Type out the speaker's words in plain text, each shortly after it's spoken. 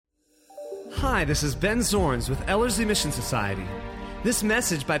Hi, this is Ben Zorns with Ellerslie Mission Society. This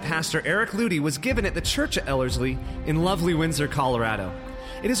message by Pastor Eric Ludy was given at the Church at Ellerslie in lovely Windsor, Colorado.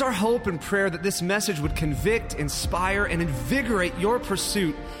 It is our hope and prayer that this message would convict, inspire, and invigorate your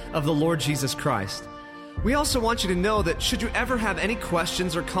pursuit of the Lord Jesus Christ. We also want you to know that should you ever have any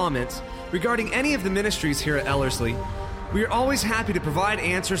questions or comments regarding any of the ministries here at Ellerslie, we are always happy to provide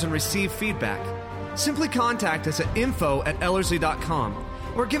answers and receive feedback. Simply contact us at info@ellerslie.com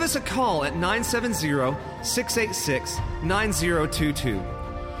or give us a call at 970-686-9022.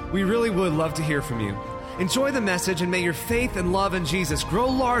 We really would love to hear from you. Enjoy the message and may your faith and love in Jesus grow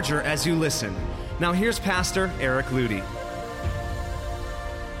larger as you listen. Now here's Pastor Eric Ludy.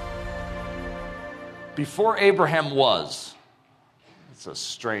 Before Abraham was. It's a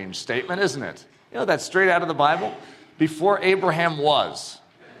strange statement, isn't it? You know, that's straight out of the Bible. Before Abraham was.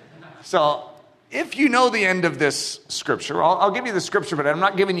 So, if you know the end of this scripture, I'll give you the scripture, but I'm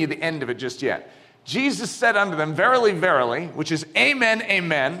not giving you the end of it just yet. Jesus said unto them, Verily, verily, which is Amen,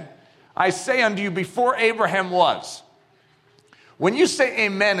 amen, I say unto you, before Abraham was. When you say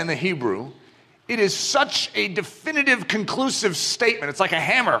amen in the Hebrew, it is such a definitive, conclusive statement. It's like a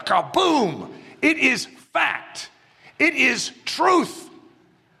hammer, kaboom. It is fact. It is truth.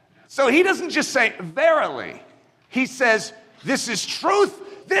 So he doesn't just say verily. He says, this is truth.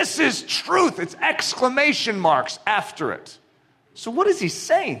 This is truth. It's exclamation marks after it. So what is he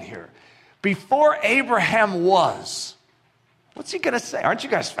saying here? Before Abraham was. What's he going to say? Aren't you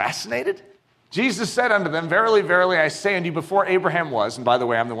guys fascinated? Jesus said unto them, Verily, verily, I say unto you, before Abraham was, and by the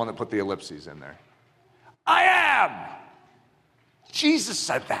way, I'm the one that put the ellipses in there. I am. Jesus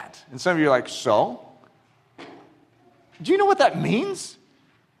said that. And some of you are like, so? Do you know what that means?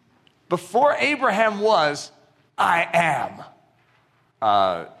 Before Abraham was, I am.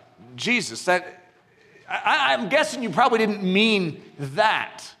 Jesus, I'm guessing you probably didn't mean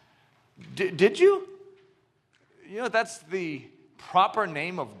that. Did you? You know, that's the proper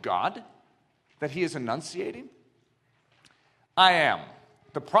name of God that he is enunciating. I am,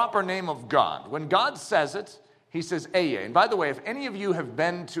 the proper name of God. When God says it, he says, Eye. And by the way, if any of you have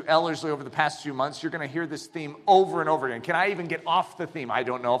been to Ellerslie over the past few months, you're going to hear this theme over and over again. Can I even get off the theme? I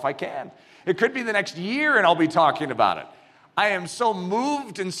don't know if I can. It could be the next year and I'll be talking about it. I am so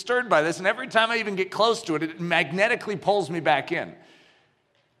moved and stirred by this, and every time I even get close to it, it magnetically pulls me back in.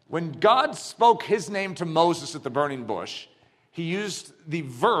 When God spoke his name to Moses at the burning bush, he used the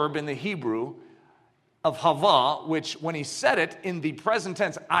verb in the Hebrew of hava, which when he said it in the present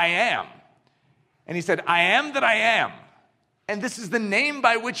tense, I am. And he said, I am that I am. And this is the name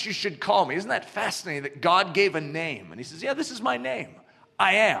by which you should call me. Isn't that fascinating that God gave a name? And he says, yeah, this is my name.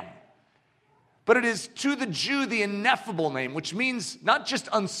 I am. But it is to the Jew the ineffable name, which means not just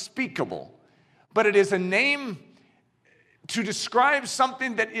unspeakable, but it is a name to describe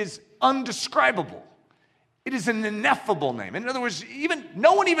something that is undescribable. It is an ineffable name. In other words,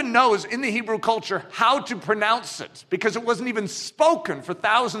 no one even knows in the Hebrew culture how to pronounce it because it wasn't even spoken for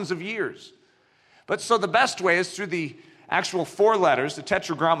thousands of years. But so the best way is through the actual four letters, the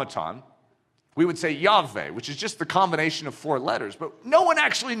tetragrammaton. We would say Yahweh, which is just the combination of four letters, but no one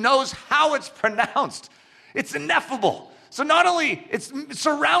actually knows how it's pronounced. It's ineffable. So not only it's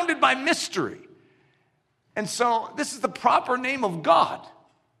surrounded by mystery. And so this is the proper name of God.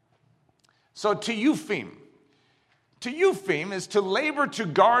 So teupheme. Teupheme is to labor, to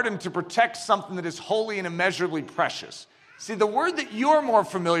guard, and to protect something that is holy and immeasurably precious. See, the word that you're more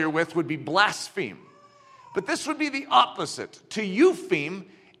familiar with would be blaspheme. But this would be the opposite. Teupheme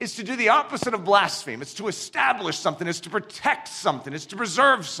is to do the opposite of blaspheme. It's to establish something. It's to protect something. It's to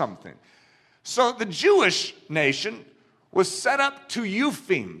preserve something. So the Jewish nation was set up to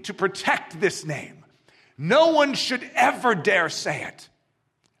eupheme, to protect this name. No one should ever dare say it,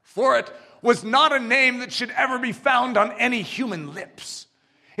 for it was not a name that should ever be found on any human lips.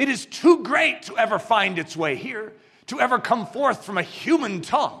 It is too great to ever find its way here, to ever come forth from a human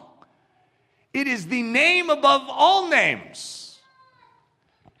tongue. It is the name above all names.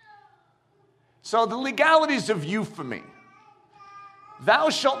 So the legalities of euphemy. Thou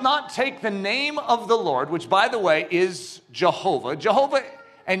shalt not take the name of the Lord, which by the way is Jehovah. Jehovah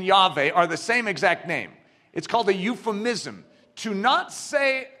and Yahweh are the same exact name. It's called a euphemism. To not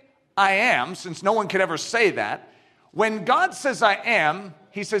say I am, since no one could ever say that. When God says I am,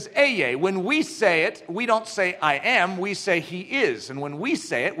 he says Eye. When we say it, we don't say I am, we say he is. And when we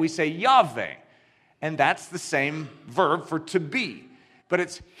say it, we say Yahweh. And that's the same verb for to be. But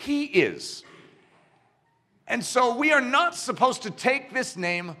it's he is. And so we are not supposed to take this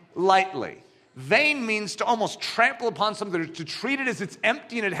name lightly. Vain means to almost trample upon something, to treat it as it's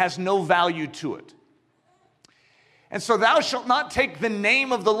empty and it has no value to it. And so thou shalt not take the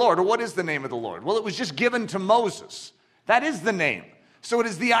name of the Lord. Or what is the name of the Lord? Well, it was just given to Moses. That is the name. So it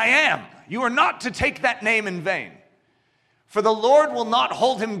is the I am. You are not to take that name in vain. For the Lord will not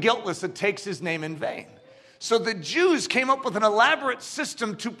hold him guiltless that takes his name in vain. So the Jews came up with an elaborate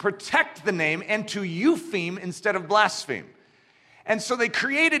system to protect the name and to eupheme instead of blaspheme. And so they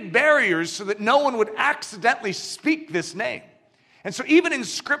created barriers so that no one would accidentally speak this name. And so even in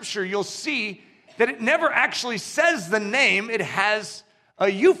Scripture, you'll see that it never actually says the name. It has a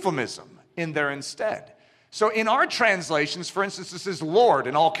euphemism in there instead. So in our translations, for instance, it says Lord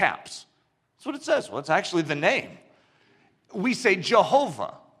in all caps. That's what it says. Well, it's actually the name. We say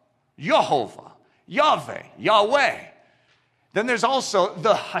Jehovah, Yehovah, Yahweh, Yahweh. Then there's also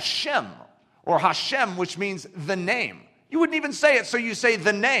the Hashem, or Hashem, which means the name. You wouldn't even say it, so you say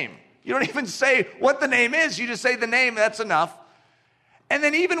the name. You don't even say what the name is. You just say the name, that's enough. And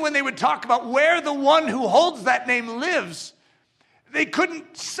then even when they would talk about where the one who holds that name lives, they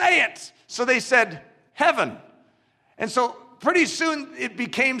couldn't say it. So they said heaven. And so pretty soon it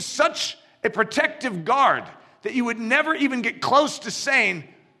became such a protective guard that you would never even get close to saying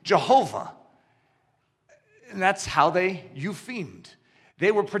Jehovah. And that's how they euphemed.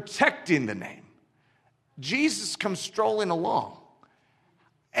 They were protecting the name. Jesus comes strolling along,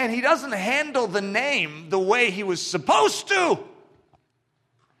 and he doesn't handle the name the way he was supposed to.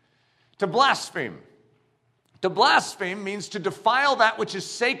 To blaspheme. To blaspheme means to defile that which is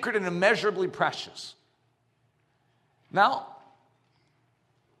sacred and immeasurably precious. Now,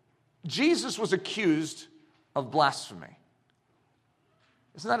 Jesus was accused of blasphemy.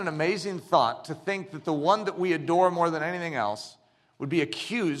 Isn't that an amazing thought, to think that the one that we adore more than anything else would be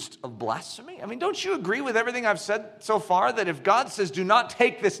accused of blasphemy? I mean, don't you agree with everything I've said so far, that if God says, do not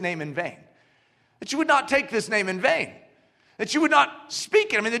take this name in vain, that you would not take this name in vain, that you would not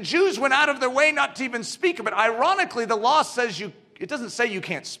speak it? I mean, the Jews went out of their way not to even speak it, but ironically, the law says it doesn't say you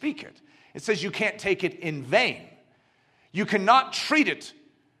can't speak it. It says you can't take it in vain. You cannot treat it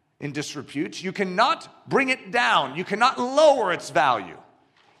in disrepute. You cannot bring it down. You cannot lower its value.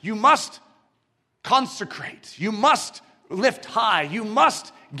 You must consecrate. You must lift high. You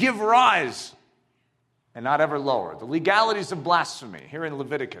must give rise and not ever lower. The legalities of blasphemy here in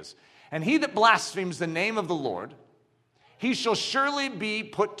Leviticus. And he that blasphemes the name of the Lord, he shall surely be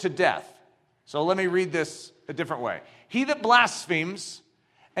put to death. So let me read this a different way. He that blasphemes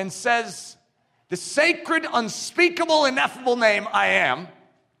and says, the sacred, unspeakable, ineffable name, I am,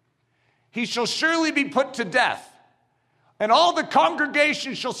 he shall surely be put to death. And all the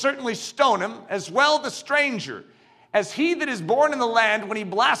congregation shall certainly stone him, as well the stranger, as he that is born in the land, when he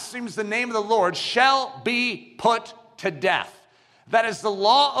blasphemes the name of the Lord, shall be put to death. That is the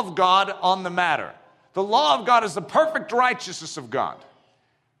law of God on the matter. The law of God is the perfect righteousness of God.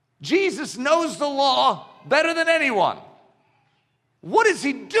 Jesus knows the law better than anyone. What is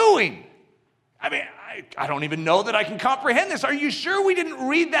he doing? I mean, I don't even know that I can comprehend this. Are you sure we didn't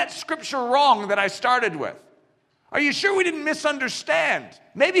read that scripture wrong that I started with? Are you sure we didn't misunderstand?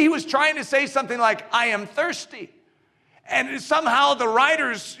 Maybe he was trying to say something like, I am thirsty. And somehow the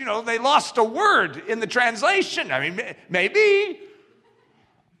writers, they lost a word in the translation. I mean, maybe.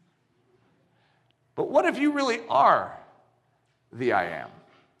 But what if you really are the I am?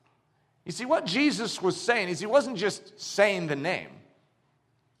 You see, what Jesus was saying is he wasn't just saying the name.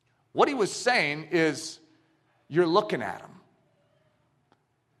 What he was saying is, you're looking at him.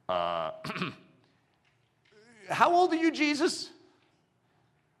 How old are you, Jesus?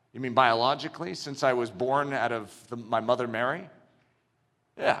 You mean biologically, since I was born out of my mother Mary?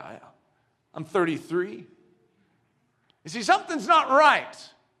 Yeah, I'm 33. You see, something's not right,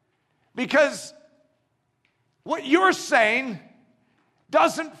 because what you're saying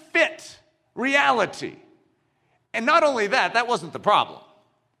doesn't fit reality. And not only that, that wasn't the problem.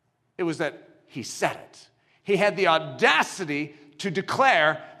 It was that he said it. He had the audacity to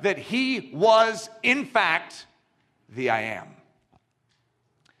declare that he was, in fact, the I am.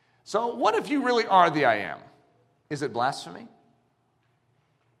 So what if you really are the I am? Is it blasphemy?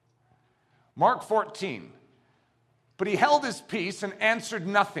 Mark 14. But he held his peace and answered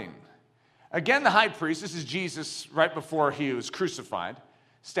nothing. Again, the high priest, this is Jesus right before he was crucified,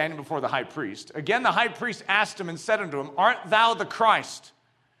 standing before the high priest. Again, the high priest asked him and said unto him, Art thou the Christ,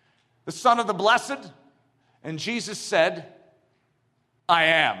 the Son of the Blessed? And Jesus said, I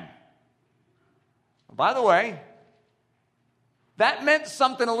am. By the way, that meant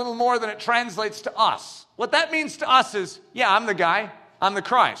something a little more than it translates to us. What that means to us is, yeah, I'm the guy, I'm the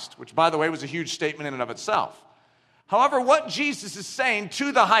Christ, which, by the way, was a huge statement in and of itself. However, what Jesus is saying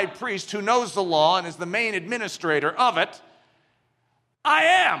to the high priest, who knows the law and is the main administrator of it, I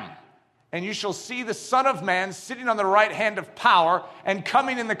am. and you shall see the Son of Man sitting on the right hand of power and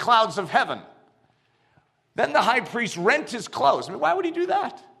coming in the clouds of heaven. Then the high priest rent his clothes. I mean, why would he do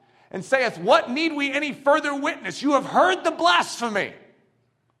that? And saith, what need we any further witness? You have heard the blasphemy.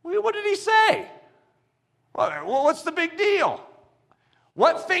 Well, what did he say? Well, what's the big deal?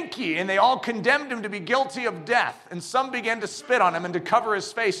 What think ye? And they all condemned him to be guilty of death. And some began to spit on him and to cover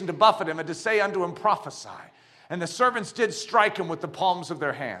his face and to buffet him and to say unto him, prophesy. And the servants did strike him with the palms of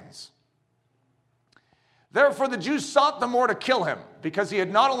their hands. Therefore the Jews sought the more to kill him, because he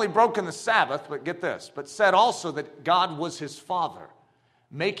had not only broken the Sabbath, but get this, but said also that God was his Father,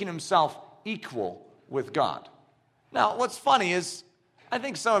 making himself equal with God. Now, what's funny is, I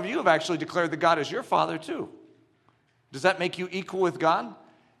think some of you have actually declared that God is your Father too. Does that make you equal with God?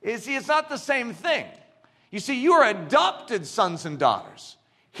 It's not the same thing. You see, you are adopted sons and daughters.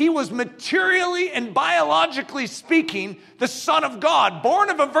 He was materially and biologically speaking the Son of God, born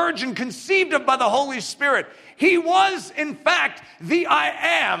of a virgin, conceived of by the Holy Spirit. He was, in fact, the I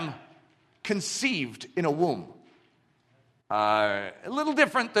am conceived in a womb. A little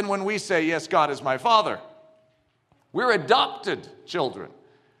different than when we say, yes, God is my Father. We're adopted children.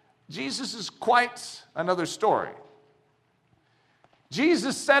 Jesus is quite another story.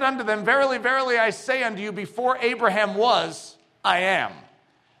 Jesus said unto them, verily, verily, I say unto you, before Abraham was, I am.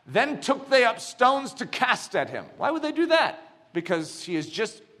 Then took they up stones to cast at him. Why would they do that? Because he has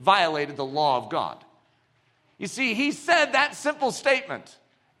just violated the law of God. You see, he said that simple statement,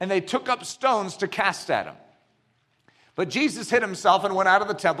 and they took up stones to cast at him. But Jesus hid himself and went out of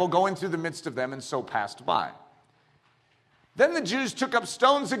the temple, going through the midst of them, and so passed by. Then the Jews took up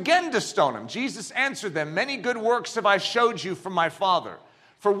stones again to stone him. Jesus answered them, many good works have I showed you from my Father.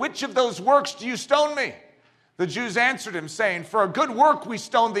 For which of those works do you stone me? The Jews answered him, saying, for a good work we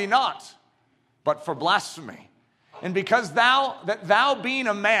stone thee not, but for blasphemy. And because thou being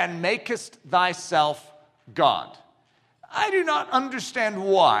a man makest thyself God. I do not understand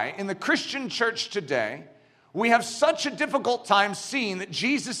why in the Christian church today we have such a difficult time seeing that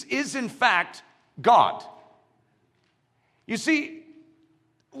Jesus is in fact God. You see,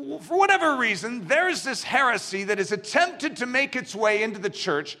 for whatever reason, there's this heresy that has attempted to make its way into the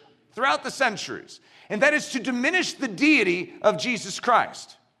church throughout the centuries, and that is to diminish the deity of Jesus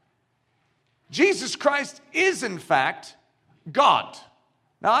Christ. Jesus Christ is, in fact, God.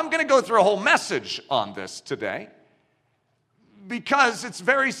 Now, I'm going to go through a whole message on this today because it's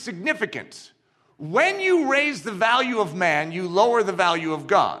very significant. When you raise the value of man, you lower the value of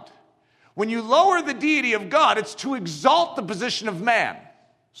God. When you lower the deity of God, it's to exalt the position of man.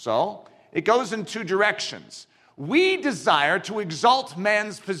 So, it goes in two directions. We desire to exalt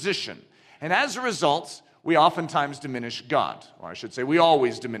man's position, and as a result, we oftentimes diminish God. Or I should say, we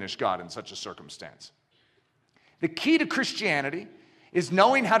always diminish God in such a circumstance. The key to Christianity is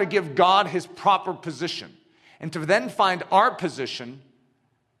knowing how to give God his proper position, and to then find our position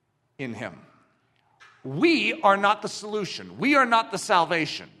in him. We are not the solution. We are not the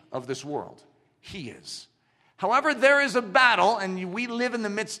salvation of this world. He is. However, there is a battle, and we live in the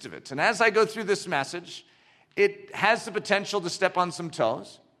midst of it. And as I go through this message, it has the potential to step on some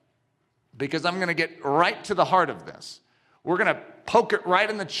toes, because I'm going to get right to the heart of this. We're going to poke it right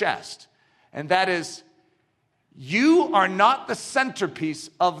in the chest. And that is, you are not the centerpiece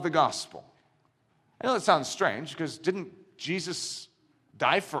of the gospel. I know that sounds strange, because didn't Jesus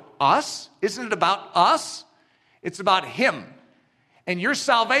die for us? Isn't it about us? It's about him. And your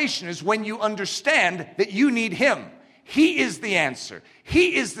salvation is when you understand that you need him. He is the answer.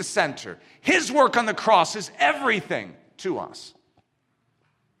 He is the center. His work on the cross is everything to us.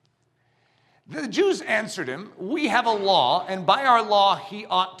 The Jews answered him, we have a law, and by our law he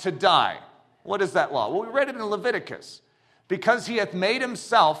ought to die. What is that law? Well, we read it in Leviticus. Because he hath made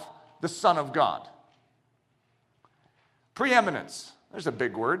himself the Son of God. Preeminence. There's a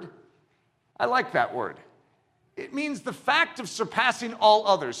big word. I like that word. It means the fact of surpassing all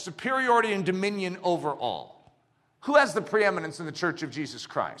others, superiority and dominion over all. Who has the preeminence in the church of Jesus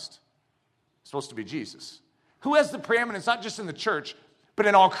Christ? It's supposed to be Jesus. Who has the preeminence not just in the church, but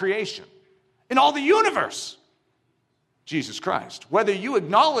in all creation? In all the universe? Jesus Christ. Whether you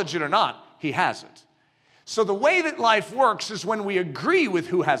acknowledge it or not, he has it. So the way that life works is when we agree with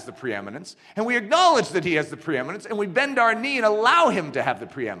who has the preeminence, and we acknowledge that he has the preeminence, and we bend our knee and allow him to have the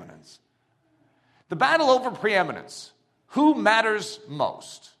preeminence. The battle over preeminence. Who matters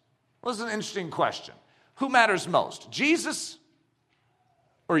most? Well, this is an interesting question. Who matters most? Jesus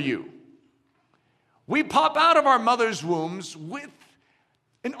or you? We pop out of our mother's wombs with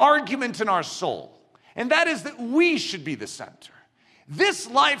an argument in our soul, and that is that we should be the center. This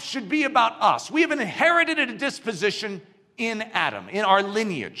life should be about us. We have inherited a disposition in Adam, in our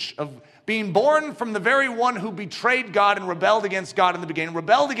lineage of being born from the very one who betrayed God and rebelled against God in the beginning,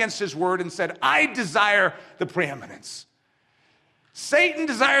 rebelled against his word and said, I desire the preeminence. Satan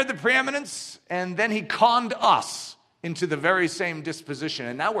desired the preeminence, and then he conned us into the very same disposition,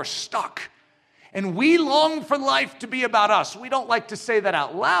 and now we're stuck. And we long for life to be about us. We don't like to say that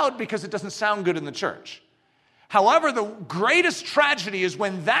out loud because it doesn't sound good in the church. However, the greatest tragedy is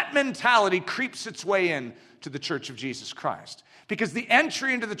when that mentality creeps its way in to the Church of Jesus Christ. Because the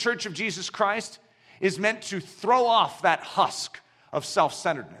entry into the Church of Jesus Christ is meant to throw off that husk of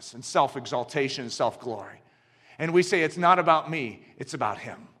self-centeredness and self-exaltation and self-glory. And we say, it's not about me, it's about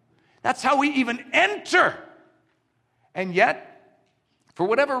him. That's how we even enter. And yet, for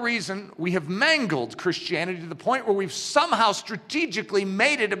whatever reason, we have mangled Christianity to the point where we've somehow strategically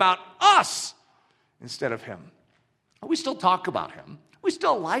made it about us instead of him. We still talk about him. We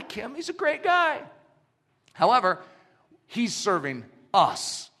still like him. He's a great guy. However, he's serving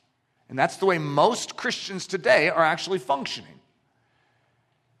us. And that's the way most Christians today are actually functioning.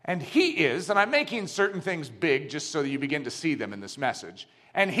 And he is, and I'm making certain things big just so that you begin to see them in this message,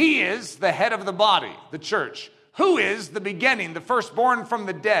 and he is the head of the body, the church, who is the beginning, the firstborn from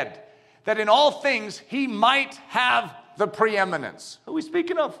the dead, that in all things he might have the preeminence. Who are we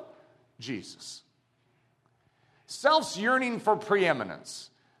speaking of? Jesus. Self's yearning for preeminence,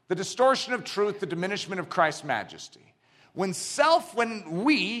 the distortion of truth, the diminishment of Christ's majesty. When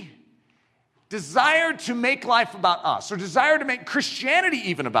we desire to make life about us, or desire to make Christianity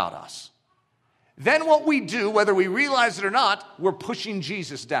even about us, then what we do, whether we realize it or not, we're pushing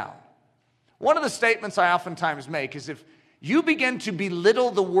Jesus down. One of the statements I oftentimes make is if you begin to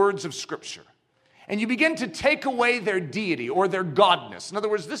belittle the words of Scripture, and you begin to take away their deity or their godness, in other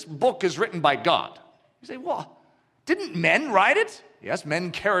words, this book is written by God. You say, well, didn't men write it? Yes,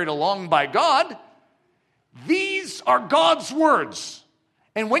 men carried along by God. These are God's words.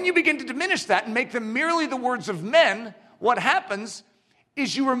 And when you begin to diminish that and make them merely the words of men, what happens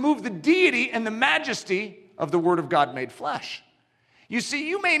is you remove the deity and the majesty of the Word of God made flesh. You see,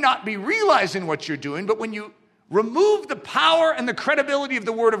 you may not be realizing what you're doing, but when you remove the power and the credibility of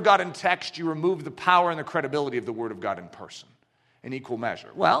the Word of God in text, you remove the power and the credibility of the Word of God in person in equal measure.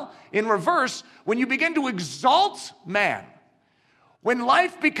 Well, in reverse, when you begin to exalt man, when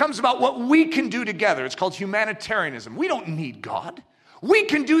life becomes about what we can do together, it's called humanitarianism. We don't need God. We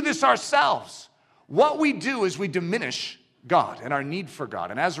can do this ourselves. What we do is we diminish God and our need for God.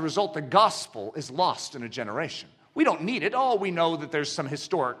 And as a result, the gospel is lost in a generation. We don't need it. Oh, we know that there's some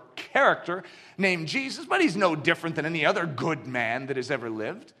historic character named Jesus, but he's no different than any other good man that has ever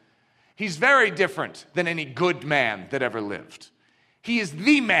lived. He's very different than any good man that ever lived. He is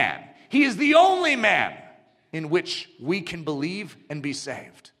the man. He is the only man in which we can believe and be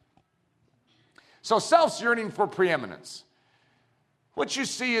saved. So self's yearning for preeminence. What you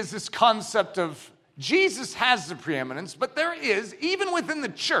see is this concept of Jesus has the preeminence, but there is, even within the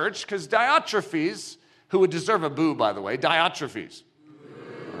church, because Diotrephes, who would deserve a boo, by the way, Diotrephes.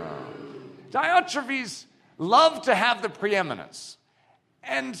 Diotrephes loved to have the preeminence.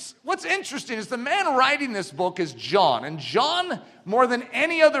 And what's interesting is the man writing this book is John. And John, more than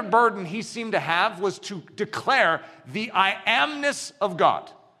any other burden he seemed to have, was to declare the I amness of God.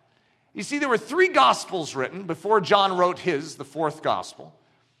 You see, there were 3 gospels written before John wrote his, the 4th gospel.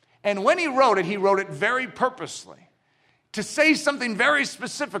 And when he wrote it very purposely, to say something very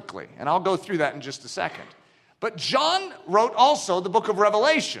specifically. And I'll go through that in just a second. But John wrote also the book of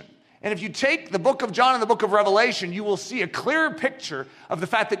Revelation. And if you take the book of John and the book of Revelation, you will see a clearer picture of the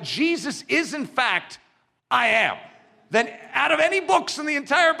fact that Jesus is in fact I am than out of any books in the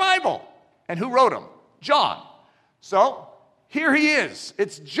entire Bible. And who wrote them? John. So here he is.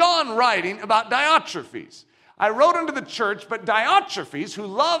 It's John writing about Diotrephes. I wrote unto the church, but Diotrephes, who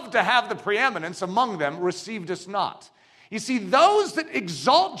loved to have the preeminence among them, received us not. You see, those that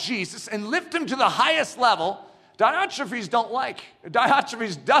exalt Jesus and lift him to the highest level, Diotrephes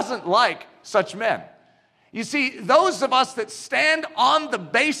doesn't like such men. You see, those of us that stand on the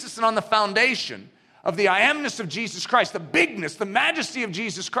basis and on the foundation of the I amness of Jesus Christ, the bigness, the majesty of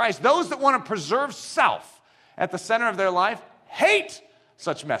Jesus Christ, those that want to preserve self at the center of their life, hate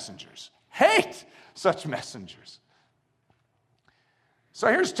such messengers. Hate such messengers. So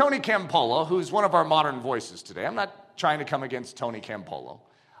here's Tony Campolo, who's one of our modern voices today. I'm not trying to come against Tony Campolo.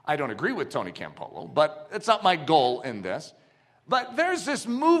 I don't agree with Tony Campolo, but it's not my goal in this. But there's this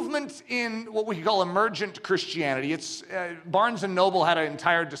movement in what we call emergent Christianity. It's Barnes & Noble had an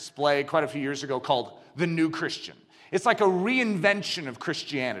entire display quite a few years ago called The New Christian. It's like a reinvention of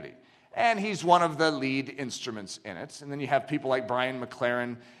Christianity. and he's one of the lead instruments in it. And then you have people like Brian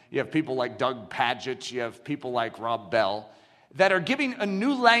McLaren, you have people like Doug Padgett, you have people like Rob Bell, that are giving a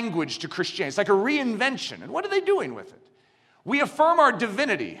new language to Christianity. It's like a reinvention. And what are they doing with it? We affirm our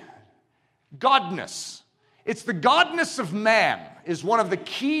divinity, godness. It's the godness of man is one of the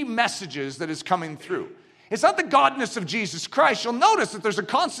key messages that is coming through. It's not the godness of Jesus Christ. You'll notice that there's a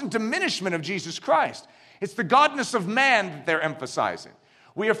constant diminishment of Jesus Christ. It's the godness of man that they're emphasizing.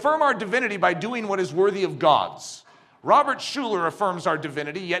 We affirm our divinity by doing what is worthy of God's. Robert Schuller affirms our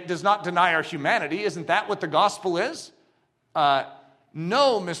divinity, yet does not deny our humanity. Isn't that what the gospel is?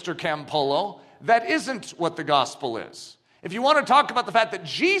 No, Mr. Campolo, that isn't what the gospel is. If you want to talk about the fact that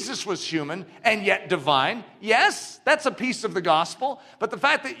Jesus was human and yet divine, yes, that's a piece of the gospel. But the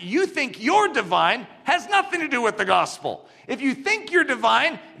fact that you think you're divine has nothing to do with the gospel. If you think you're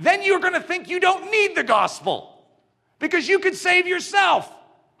divine, then you're going to think you don't need the gospel because you could save yourself.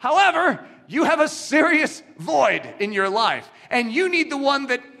 However, you have a serious void in your life, and you need the one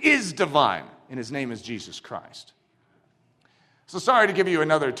that is divine, and his name is Jesus Christ. So sorry to give you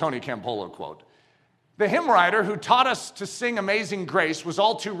another Tony Campolo quote. The hymn writer who taught us to sing Amazing Grace was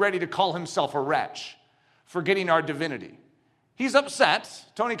all too ready to call himself a wretch, forgetting our divinity. He's upset.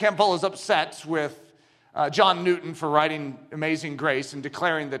 Tony Campolo is upset with John Newton for writing Amazing Grace and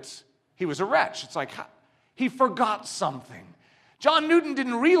declaring that he was a wretch. It's like he forgot something. John Newton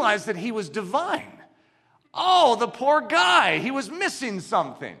didn't realize that he was divine. Oh, the poor guy. He was missing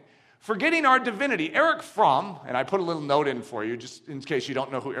something. Forgetting our divinity. Eric Fromm, and I put a little note in for you just in case you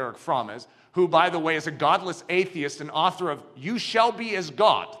don't know who Eric Fromm is, who, by the way, is a godless atheist and author of You Shall Be As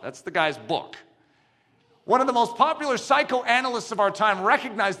God. That's the guy's book. One of the most popular psychoanalysts of our time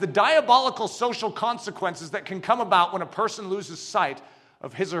recognized the diabolical social consequences that can come about when a person loses sight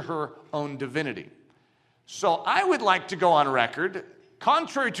of his or her own divinity. So I would like to go on record,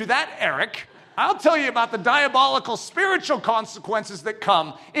 contrary to that, Eric, I'll tell you about the diabolical spiritual consequences that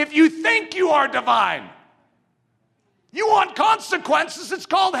come if you think you are divine. You want consequences, it's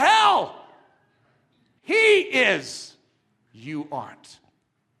called hell. He is, you aren't.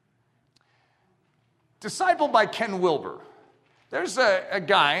 Discipled by Ken Wilber. There's a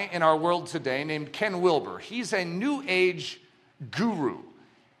guy in our world today named Ken Wilber. He's a New Age guru.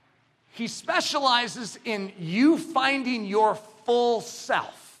 He specializes in you finding your full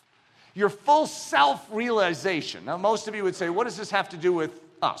self, your full self-realization. Now, most of you would say, what does this have to do with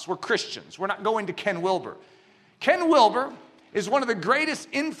us? We're Christians. We're not going to Ken Wilber. Ken Wilber is one of the greatest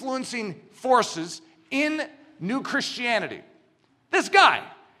influencing forces in New Christianity. This guy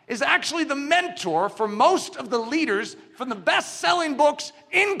is actually the mentor for most of the leaders from the best-selling books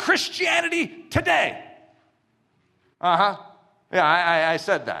in Christianity today. Yeah, I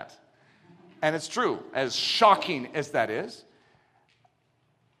said that. And it's true, as shocking as that is.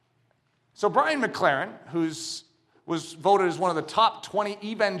 So Brian McLaren, was voted as one of the top 20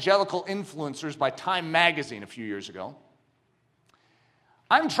 evangelical influencers by Time magazine a few years ago.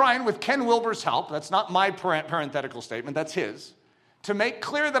 I'm trying, with Ken Wilber's help, that's not my parenthetical statement, that's his, to make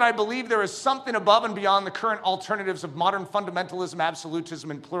clear that I believe there is something above and beyond the current alternatives of modern fundamentalism,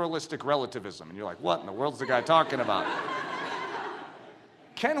 absolutism, and pluralistic relativism. And you're like, what in the world is the guy talking about?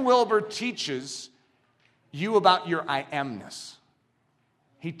 Ken Wilber teaches you about your I amness.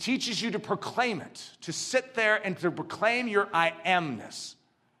 He teaches you to proclaim it, to sit there and to proclaim your I amness.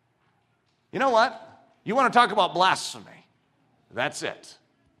 You know what? You want to talk about blasphemy. That's it.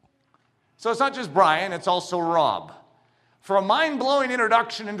 So it's not just Brian, it's also Rob. For a mind-blowing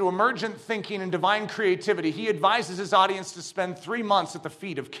introduction into emergent thinking and divine creativity, he advises his audience to spend 3 months at the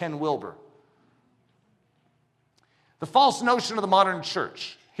feet of Ken Wilber. The false notion of the modern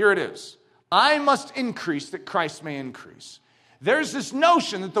church. Here it is. I must increase that Christ may increase. There's this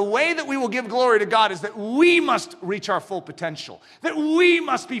notion that the way that we will give glory to God is that we must reach our full potential, that we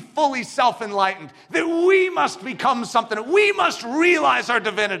must be fully self-enlightened, that we must become something, that we must realize our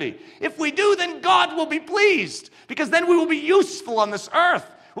divinity. If we do, then God will be pleased, because then we will be useful on this earth.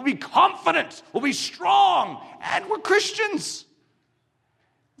 We'll be confident, we'll be strong, and we're Christians.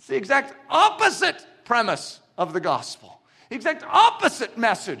 It's the exact opposite premise of the gospel, the exact opposite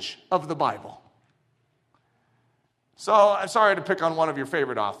message of the Bible. So I'm sorry to pick on one of your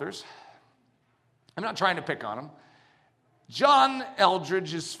favorite authors. I'm not trying to pick on him. John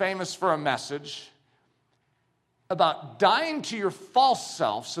Eldredge is famous for a message about dying to your false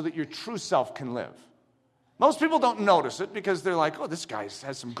self so that your true self can live. Most people don't notice it because they're like, oh, this guy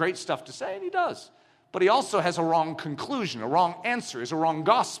has some great stuff to say, and he does. But he also has a wrong conclusion, a wrong answer, is a wrong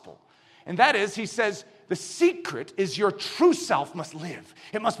gospel. And that is, he says, the secret is your true self must live.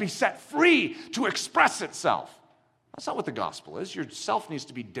 It must be set free to express itself. That's not what the gospel is. Your self needs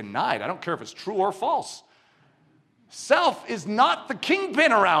to be denied. I don't care if it's true or false. Self is not the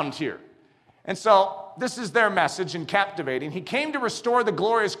kingpin around here. And so this is their message in Captivating. He came to restore the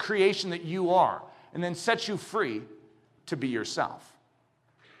glorious creation that you are and then set you free to be yourself.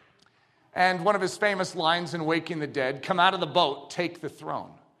 And one of his famous lines in Waking the Dead, come out of the boat, take the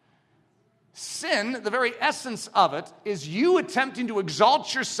throne. Sin, the very essence of it, is you attempting to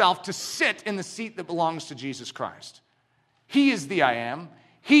exalt yourself to sit in the seat that belongs to Jesus Christ. He is the I am.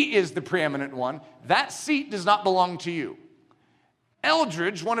 He is the preeminent one. That seat does not belong to you.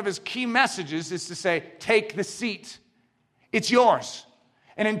 Eldridge, one of his key messages is to say, take the seat. It's yours.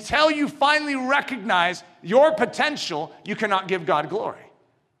 And until you finally recognize your potential, you cannot give God glory.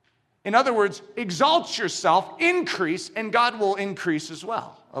 In other words, exalt yourself, increase, and God will increase as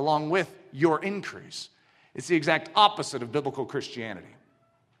well, along with your increase. It's the exact opposite of biblical Christianity.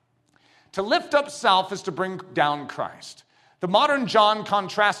 To lift up self is to bring down Christ. The modern John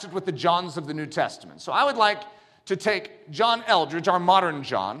contrasted with the Johns of the New Testament. So I would like to take John Eldridge, our modern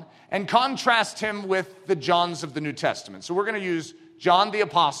John, and contrast him with the Johns of the New Testament. So we're going to use John the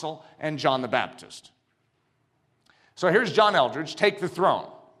Apostle and John the Baptist. So here's John Eldridge, take the throne.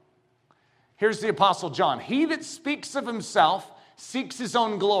 Here's the Apostle John. He that speaks of himself seeks his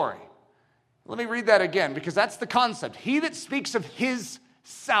own glory. Let me read that again, because that's the concept. He that speaks of his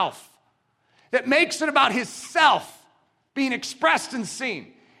self, that makes it about his self being expressed and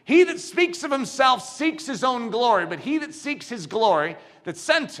seen. He that speaks of himself seeks his own glory, but he that seeks his glory that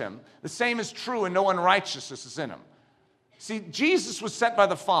sent him, the same is true, and no unrighteousness is in him. See, Jesus was sent by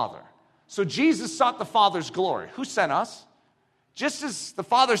the Father. So Jesus sought the Father's glory. Who sent us? Just as the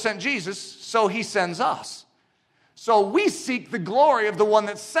Father sent Jesus, so he sends us. So we seek the glory of the one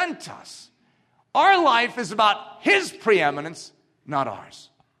that sent us. Our life is about his preeminence, not ours.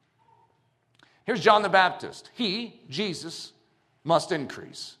 Here's John the Baptist. He, Jesus, must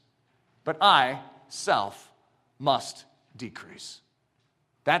increase, but I, self, must decrease.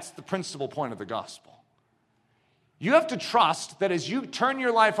 That's the principal point of the gospel. You have to trust that as you turn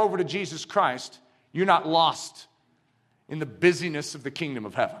your life over to Jesus Christ, you're not lost in the busyness of the kingdom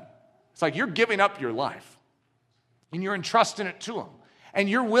of heaven. It's like you're giving up your life and you're entrusting it to him, and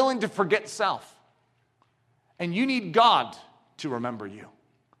you're willing to forget self, and you need God to remember you.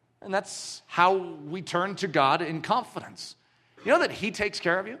 And that's how we turn to God in confidence. You know that he takes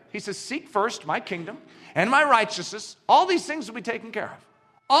care of you? He says, seek first my kingdom and my righteousness. All these things will be taken care of.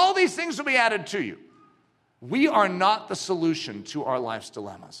 All these things will be added to you. We are not the solution to our life's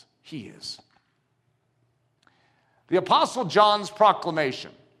dilemmas. He is. The Apostle John's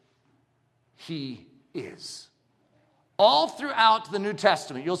proclamation, he is. All throughout the New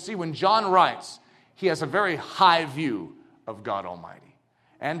Testament, you'll see when John writes, he has a very high view of God Almighty,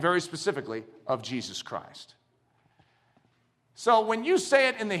 and very specifically of Jesus Christ. So when you say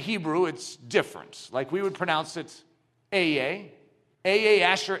it in the Hebrew, it's different. Like we would pronounce it Aa. Aa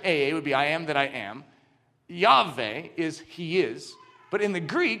Asher Aa would be I am that I am. Yahweh is he is. But in the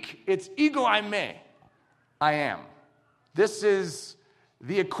Greek, it's ego eime, I am. This is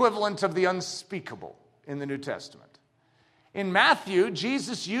the equivalent of the unspeakable in the New Testament. In Matthew,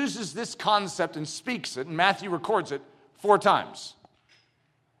 Jesus uses this concept and speaks it, and Matthew records it 4 times.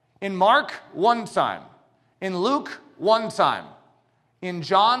 In Mark, 1 time. In Luke, 1 time. In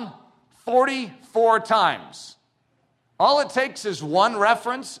John, 44 times. All it takes is one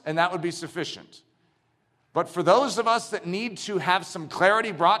reference, and that would be sufficient. But for those of us that need to have some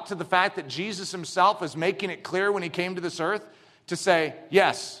clarity brought to the fact that Jesus himself is making it clear when he came to this earth to say,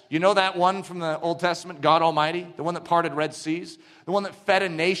 yes, you know that one from the Old Testament, God Almighty, the one that parted Red Seas, the one that fed a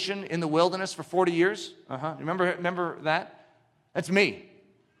nation in the wilderness for 40 years? Remember that? That's me.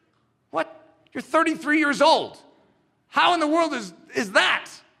 What? You're 33 years old. How in the world is that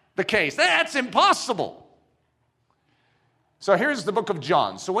the case? That's impossible. So here's the book of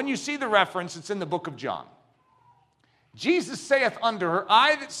John. So when you see the reference, it's in the book of John. Jesus saith unto her,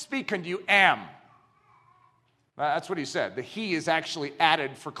 I that speak unto you am. That's what he said. The he is actually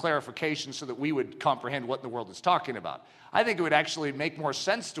added for clarification so that we would comprehend what the world is talking about. I think it would actually make more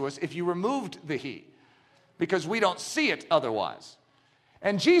sense to us if you removed the he, because we don't see it otherwise.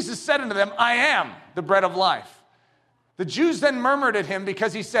 And Jesus said unto them, I am the bread of life. The Jews then murmured at him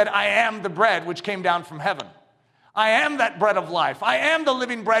because he said, I am the bread which came down from heaven. I am that bread of life. I am the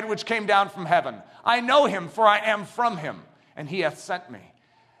living bread which came down from heaven. I know him, for I am from him, and he hath sent me.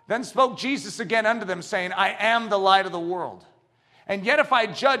 Then spoke Jesus again unto them, saying, I am the light of the world. And yet if I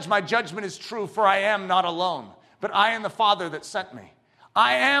judge, my judgment is true, for I am not alone, but I and the Father that sent me.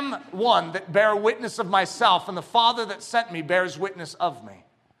 I am one that bear witness of myself, and the Father that sent me bears witness of me.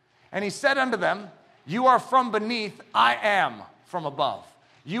 And he said unto them, You are from beneath, I am from above.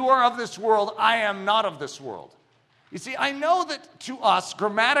 You are of this world, I am not of this world. You see, I know that to us,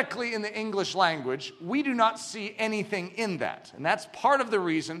 grammatically in the English language, we do not see anything in that. And that's part of the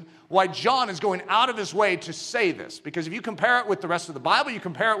reason why John is going out of his way to say this. Because if you compare it with the rest of the Bible, you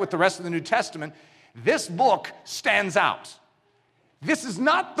compare it with the rest of the New Testament, this book stands out. This is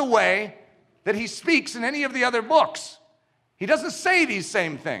not the way that he speaks in any of the other books. He doesn't say these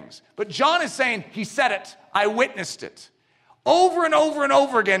same things. But John is saying, he said it, I witnessed it. Over and over and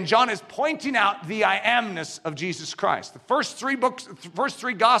over again, John is pointing out the I amness of Jesus Christ. The first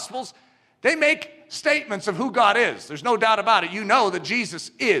three Gospels, they make statements of who God is. There's no doubt about it. You know that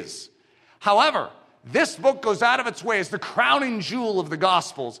Jesus is. However, this book goes out of its way as the crowning jewel of the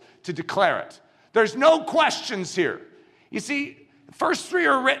Gospels to declare it. There's no questions here. You see, the first three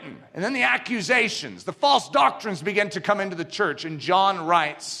are written, and then the accusations, the false doctrines begin to come into the church, and John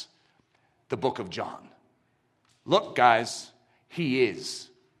writes the book of John. Look, guys, he is.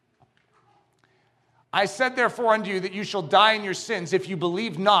 I said therefore unto you that you shall die in your sins. If you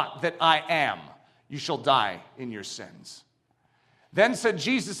believe not that I am, you shall die in your sins. Then said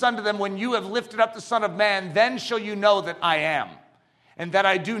Jesus unto them, when you have lifted up the Son of Man, then shall you know that I am, and that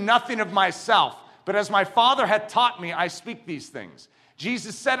I do nothing of myself, but as my Father hath taught me, I speak these things.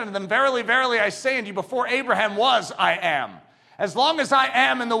 Jesus said unto them, verily, verily, I say unto you, before Abraham was, I am. As long as I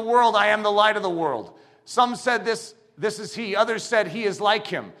am in the world, I am the light of the world. Some said this is he. Others said he is like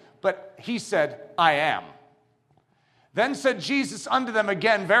him. But he said, I am. Then said Jesus unto them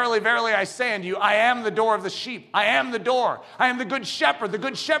again, verily, verily, I say unto you, I am the door of the sheep. I am the door. I am the good shepherd. The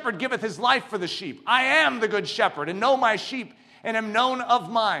good shepherd giveth his life for the sheep. I am the good shepherd, and know my sheep, and am known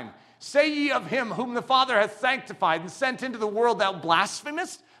of mine. Say ye of him whom the Father hath sanctified and sent into the world, thou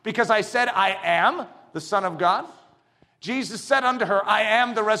blasphemest, because I said, I am the Son of God? Jesus said unto her, I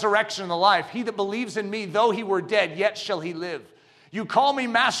am the resurrection and the life. He that believes in me, though he were dead, yet shall he live. You call me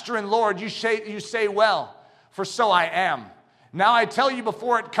Master and Lord, you say well, for so I am. Now I tell you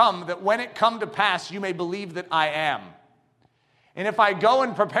before it come, that when it come to pass, you may believe that I am. And if I go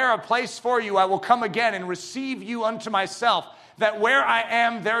and prepare a place for you, I will come again and receive you unto myself, that where I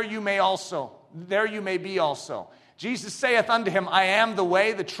am, there you may be also. Jesus saith unto him, I am the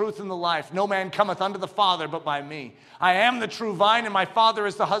way, the truth, and the life. No man cometh unto the Father but by me. I am the true vine, and my Father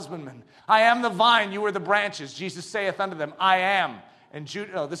is the husbandman. I am the vine, you are the branches. Jesus saith unto them, I am. And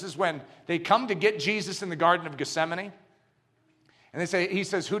this is when they come to get Jesus in the Garden of Gethsemane. And he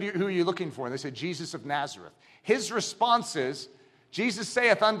says, who are you looking for? And they say, Jesus of Nazareth. His response is, Jesus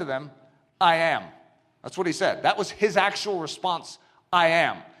saith unto them, I am. That's what he said. That was his actual response, I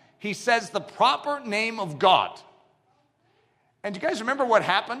am. He says the proper name of God. And do you guys remember what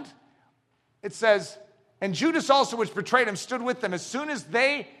happened? It says, and Judas also, which betrayed him, stood with them. As soon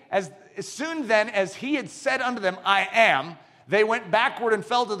then as he had said unto them, I am, they went backward and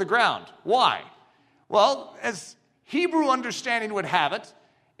fell to the ground. Why? Well, as Hebrew understanding would have it,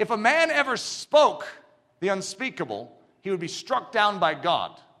 if a man ever spoke the unspeakable, he would be struck down by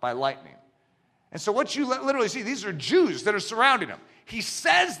God, by lightning. And so what you literally see, these are Jews that are surrounding him. He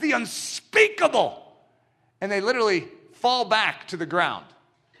says the unspeakable, and they literally fall back to the ground.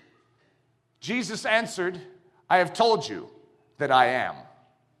 Jesus answered, I have told you that I am.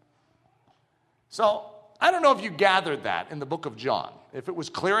 So, I don't know if you gathered that in the book of John, if it was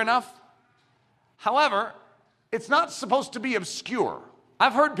clear enough. However, it's not supposed to be obscure.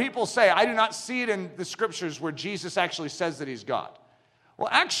 I've heard people say, I do not see it in the scriptures where Jesus actually says that he's God. Well,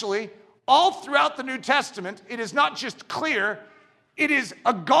 actually, all throughout the New Testament, it is not just clear, it is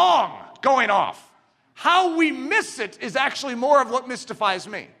a gong going off. How we miss it is actually more of what mystifies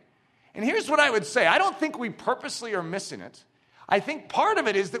me. And here's what I would say. I don't think we purposely are missing it. I think part of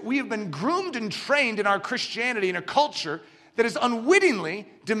it is that we have been groomed and trained in our Christianity in a culture that has unwittingly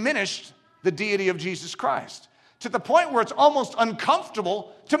diminished the deity of Jesus Christ to the point where it's almost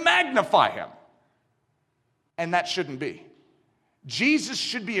uncomfortable to magnify him. And that shouldn't be. Jesus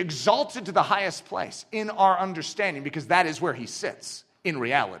should be exalted to the highest place in our understanding because that is where he sits in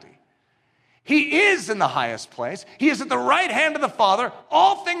reality. He is in the highest place. He is at the right hand of the Father.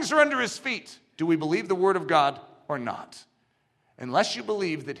 All things are under his feet. Do we believe the word of God or not? Unless you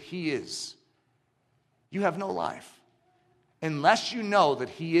believe that he is, you have no life. Unless you know that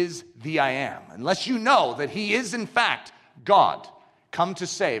he is the I am, unless you know that he is in fact God, come to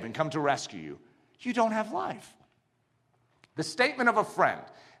save and come to rescue you, you don't have life. The statement of a friend.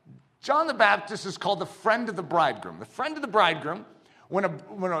 John the Baptist is called the friend of the bridegroom. The friend of the bridegroom, when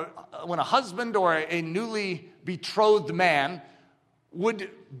a husband or a newly betrothed man would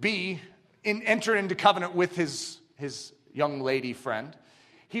enter into covenant with his young lady friend,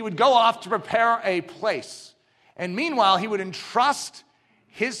 he would go off to prepare a place. And meanwhile, he would entrust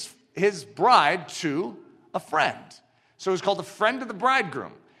his bride to a friend. So it was called the friend of the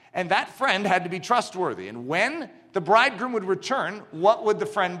bridegroom. And that friend had to be trustworthy. And when the bridegroom would return, what would the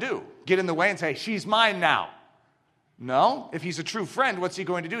friend do? Get in the way and say, she's mine now. No, if he's a true friend, what's he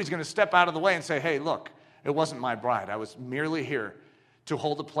going to do? He's going to step out of the way and say, hey, look, it wasn't my bride. I was merely here to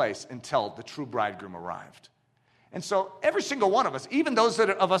hold a place until the true bridegroom arrived. And so every single one of us, even those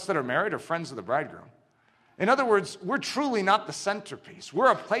of us that are married, are friends of the bridegroom. In other words, we're truly not the centerpiece.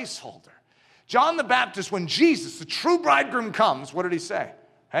 We're a placeholder. John the Baptist, when Jesus, the true bridegroom, comes, what did he say?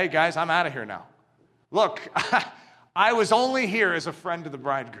 Hey, guys, I'm out of here now. Look, I was only here as a friend of the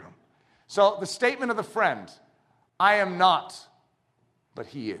bridegroom. So the statement of the friend, I am not, but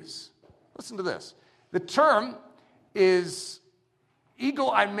he is. Listen to this. The term is ego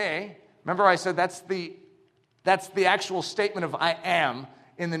eimi. Remember I said that's the actual statement of I am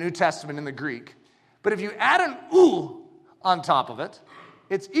in the New Testament in the Greek. But if you add an oo on top of it,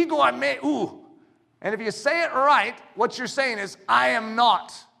 it's ego eimi oo. And if you say it right, what you're saying is I am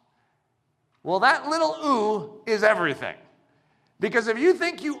not. Well, that little oo is everything. Because if you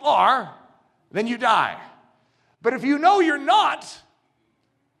think you are, then you die. But if you know you're not,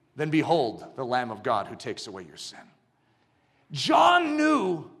 then behold the Lamb of God who takes away your sin. John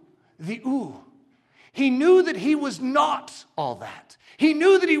knew the ooh. He knew that he was not all that. He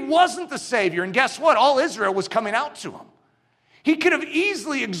knew that he wasn't the Savior. And guess what? All Israel was coming out to him. He could have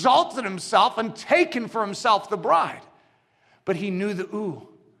easily exalted himself and taken for himself the bride. But he knew the ooh.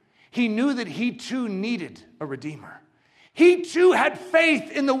 He knew that he too needed a Redeemer. He too had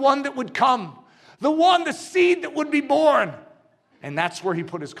faith in the one that would come. The seed that would be born. And that's where he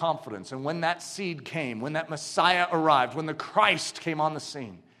put his confidence. And when that seed came, when that Messiah arrived, when the Christ came on the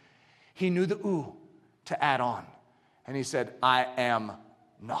scene, he knew the ooh to add on. And he said, I am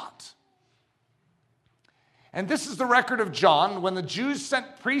not. And this is the record of John when the Jews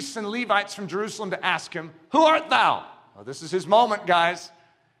sent priests and Levites from Jerusalem to ask him, who art thou? Well, this is his moment, guys.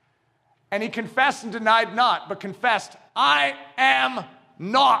 And he confessed and denied not, but confessed, I am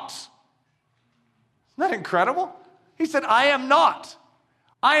not. Isn't that incredible? He said, I am not.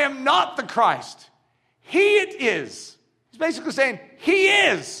 I am not the Christ. He it is. He's basically saying, he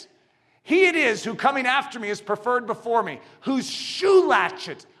is. He it is who coming after me is preferred before me, whose shoe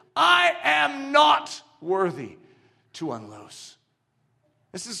latchet I am not worthy to unloose.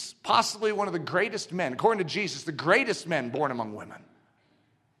 This is possibly one of the greatest men, according to Jesus, the greatest men born among women.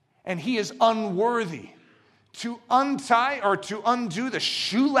 And he is unworthy to untie or to undo the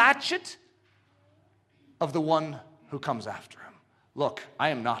shoe latchet of the one who comes after him. Look, I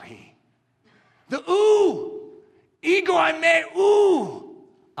am not he. The ooh, ego eimi ooh,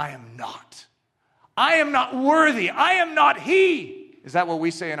 I am not. I am not worthy. I am not he. Is that what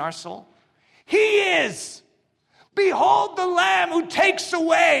we say in our soul? He is. Behold the Lamb who takes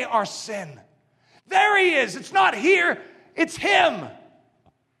away our sin. There he is. It's not here, it's him.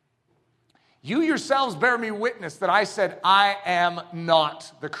 You yourselves bear me witness that I said, I am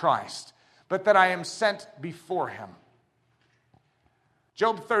not the Christ, but that I am sent before him.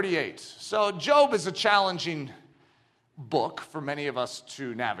 Job 38. So Job is a challenging book for many of us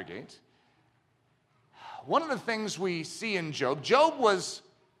to navigate. One of the things we see in Job was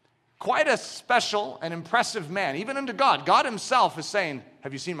quite a special and impressive man, even unto God. God himself is saying,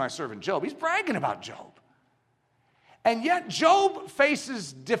 have you seen my servant Job? He's bragging about Job. And yet Job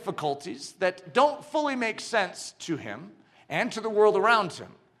faces difficulties that don't fully make sense to him and to the world around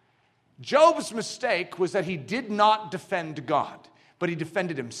him. Job's mistake was that he did not defend God, but he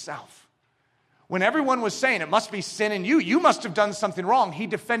defended himself. When everyone was saying, it must be sin in you, you must have done something wrong, he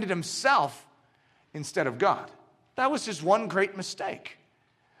defended himself instead of God. That was his one great mistake.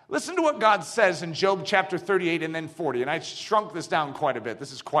 Listen to what God says in Job chapter 38 and then 40. And I shrunk this down quite a bit.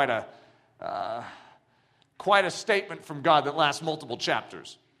 This is quite a statement from God that lasts multiple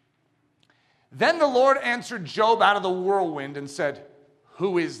chapters. Then the Lord answered Job out of the whirlwind and said,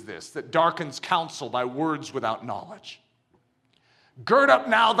 who is this that darkens counsel by words without knowledge? Gird up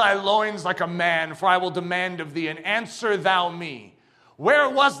now thy loins like a man, for I will demand of thee, and answer thou me. Where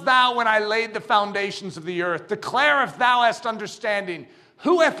wast thou when I laid the foundations of the earth? Declare if thou hast understanding.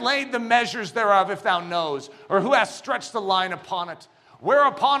 Who hath laid the measures thereof, if thou knows? Or who hath stretched the line upon it?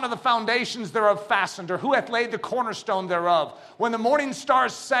 Whereupon are the foundations thereof fastened? Or who hath laid the cornerstone thereof? When the morning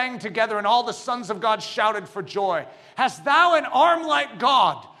stars sang together, and all the sons of God shouted for joy. Hast thou an arm like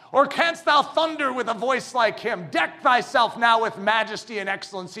God? Or canst thou thunder with a voice like him? Deck thyself now with majesty and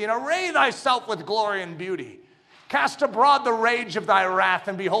excellency, and array thyself with glory and beauty. Cast abroad the rage of thy wrath,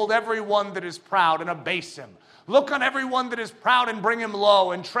 and behold every one that is proud, and abase him. Look on everyone that is proud and bring him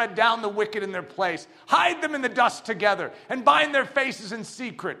low, and tread down the wicked in their place. Hide them in the dust together, and bind their faces in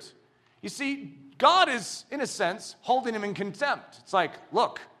secret. You see, God is, in a sense, holding him in contempt. It's like,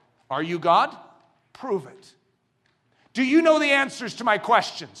 look, are you God? Prove it. Do you know the answers to my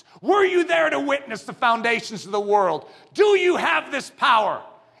questions? Were you there to witness the foundations of the world? Do you have this power?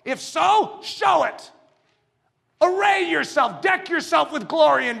 If so, show it. Array yourself, deck yourself with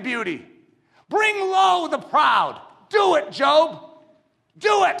glory and beauty. Bring low the proud. Do it, Job.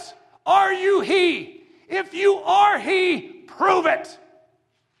 Do it. Are you he? If you are he, prove it.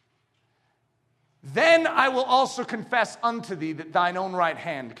 Then I will also confess unto thee that thine own right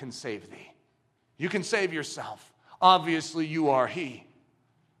hand can save thee. You can save yourself. Obviously, you are he.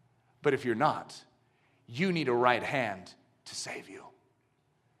 But if you're not, you need a right hand to save you.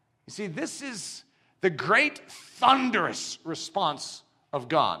 You see, this is the great thunderous response of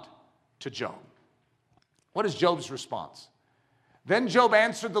God to Job. What is Job's response? Then Job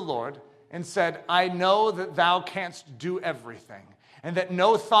answered the Lord and said, I know that thou canst do everything, and that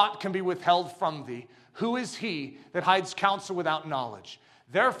no thought can be withheld from thee. Who is he that hides counsel without knowledge?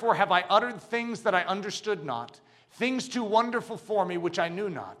 Therefore have I uttered things that I understood not, things too wonderful for me which I knew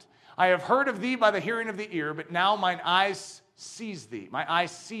not. I have heard of thee by the hearing of the ear, but now mine eyes sees thee. My eye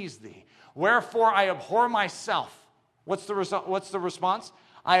sees thee. Wherefore I abhor myself. What's the response?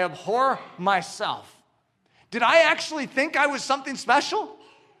 I abhor myself. Did I actually think I was something special?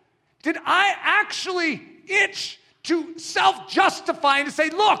 Did I actually itch to self-justify and to say,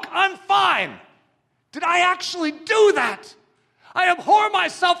 look, I'm fine? Did I actually do that? I abhor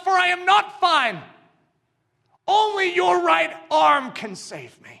myself, for I am not fine. Only your right arm can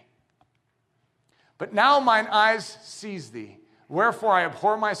save me. But now mine eyes sees thee. Wherefore I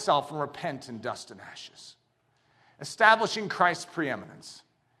abhor myself and repent in dust and ashes. Establishing Christ's preeminence.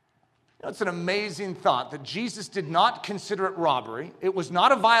 You know, it's an amazing thought that Jesus did not consider it robbery. It was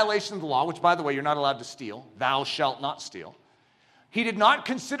not a violation of the law, which, by the way, you're not allowed to steal. Thou shalt not steal. He did not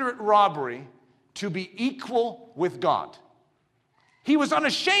consider it robbery to be equal with God. He was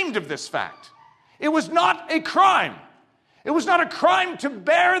unashamed of this fact. It was not a crime. It was not a crime to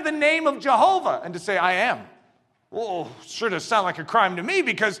bear the name of Jehovah and to say, I am. Well, sure does sound like a crime to me,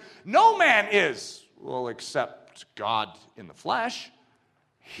 because no man is, well, except God in the flesh.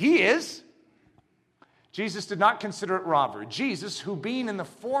 He is. Jesus did not consider it robbery. Jesus, who being in the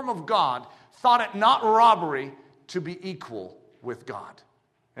form of God, thought it not robbery to be equal with God.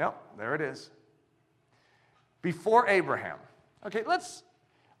 Yep, there it is. Before Abraham. Okay, let's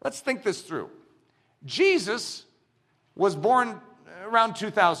think this through. Jesus was born around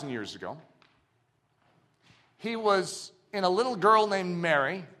 2,000 years ago. He was in a little girl named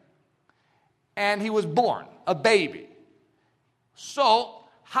Mary, and he was born, a baby. So,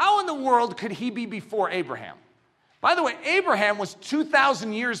 how in the world could he be before Abraham? By the way, Abraham was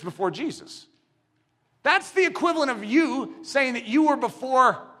 2,000 years before Jesus. That's the equivalent of you saying that you were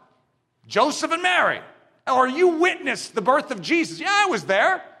before Joseph and Mary, or you witnessed the birth of Jesus. Yeah, I was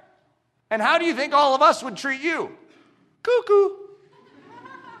there. And how do you think all of us would treat you? Cuckoo.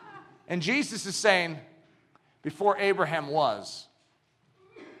 And Jesus is saying, before Abraham was,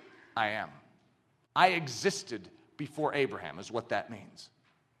 I am. I existed before Abraham is what that means.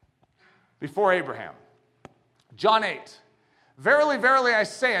 Before Abraham. John 8. Verily, verily, I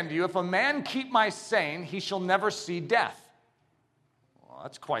say unto you, if a man keep my saying, he shall never see death. Well,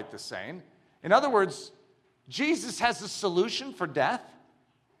 that's quite the saying. In other words, Jesus has a solution for death.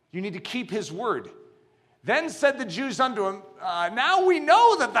 You need to keep his word. Then said the Jews unto him, now we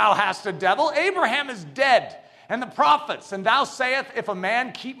know that thou hast a devil. Abraham is dead, and the prophets. And thou sayest, if a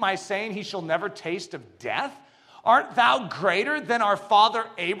man keep my saying, he shall never taste of death. Art thou greater than our father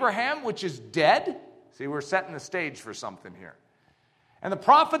Abraham, which is dead? See, we're setting the stage for something here. And the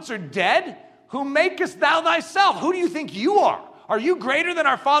prophets are dead. Who makest thou thyself? Who do you think you are? Are you greater than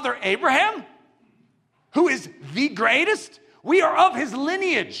our father Abraham, who is the greatest? We are of his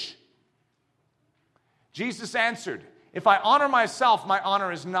lineage. Jesus answered, if I honor myself, my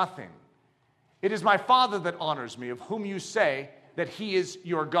honor is nothing. It is my Father that honors me, of whom you say that he is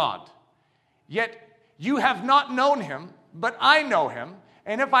your God. Yet you have not known him, but I know him.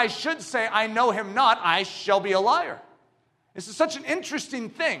 And if I should say I know him not, I shall be a liar. This is such an interesting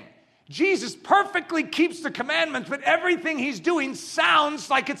thing. Jesus perfectly keeps the commandments, but everything he's doing sounds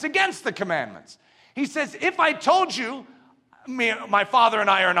like it's against the commandments. He says, if I told you my Father and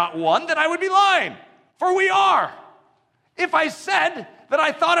I are not one, then I would be lying, for we are. If I said that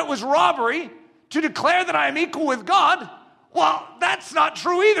I thought it was robbery to declare that I am equal with God, well, that's not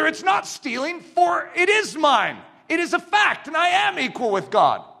true either. It's not stealing, for it is mine. It is a fact, and I am equal with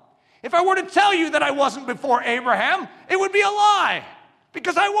God. If I were to tell you that I wasn't before Abraham, it would be a lie,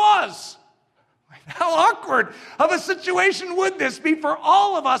 because I was. How awkward of a situation would this be for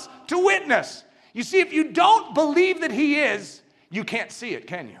all of us to witness? You see, if you don't believe that he is, you can't see it,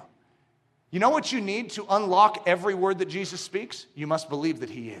 can you? You know what you need to unlock every word that Jesus speaks? You must believe that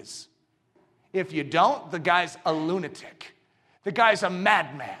he is. If you don't, the guy's a lunatic. The guy's a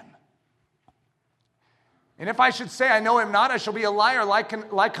madman. And if I should say I know him not, I shall be a liar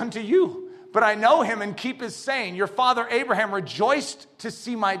like unto you. But I know him and keep his saying. Your father Abraham rejoiced to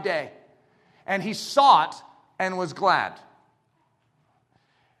see my day, and he saw it and was glad.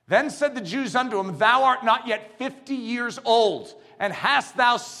 Then said the Jews unto him, thou art not yet 50 years old, and hast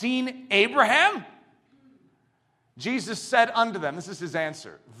thou seen Abraham? Jesus said unto them, this is his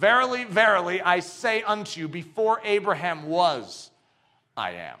answer, verily, verily, I say unto you, before Abraham was,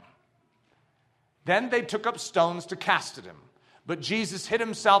 I am. Then they took up stones to cast at him. But Jesus hid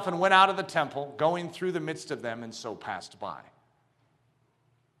himself and went out of the temple, going through the midst of them, and so passed by.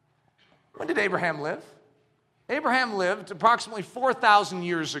 When did Abraham live? Abraham lived approximately 4,000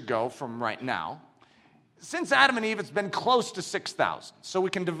 years ago from right now. Since Adam and Eve, it's been close to 6,000. So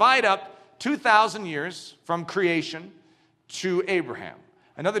we can divide up 2,000 years from creation to Abraham,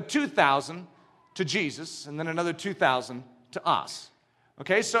 another 2,000 to Jesus, and then another 2,000 to us.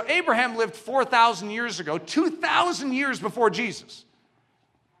 Okay, so Abraham lived 4,000 years ago, 2,000 years before Jesus.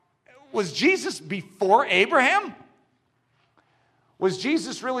 Was Jesus before Abraham? Was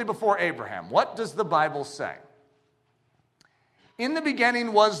Jesus really before Abraham? What does the Bible say? In the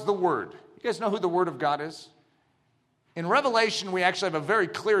beginning was the Word. You guys know who the Word of God is? In Revelation, we actually have a very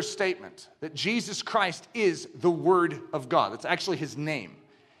clear statement that Jesus Christ is the Word of God. That's actually his name.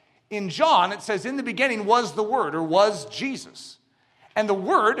 In John, it says, in the beginning was the Word, or was Jesus. And the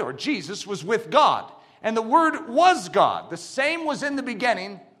Word, or Jesus, was with God. And the Word was God. The same was in the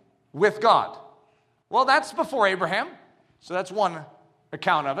beginning with God. Well, that's before Abraham. So that's one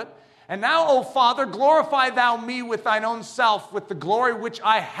account of it. And now, O Father, glorify thou me with thine own self, with the glory which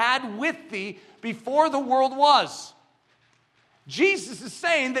I had with thee before the world was. Jesus is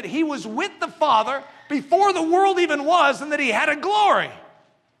saying that he was with the Father before the world even was, and that he had a glory.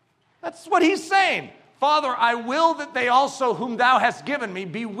 That's what he's saying. Father, I will that they also whom thou hast given me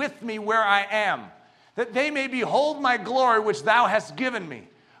be with me where I am, that they may behold my glory which thou hast given me.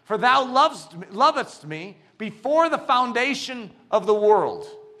 For thou lovest me before the foundation of the world.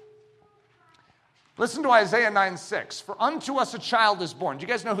 Listen to Isaiah 9:6. For unto us a child is born. Do you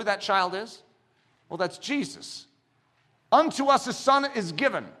guys know who that child is? Well, that's Jesus. Unto us a son is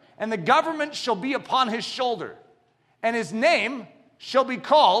given, and the government shall be upon his shoulder, and his name shall be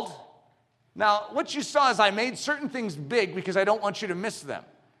called. Now, what you saw is I made certain things big because I don't want you to miss them.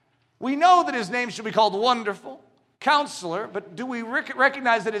 We know that his name shall be called Wonderful, Counselor, but do we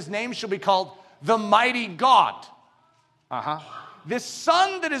recognize that his name shall be called the Mighty God? This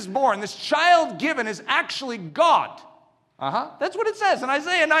son that is born, this child given, is actually God. That's what it says in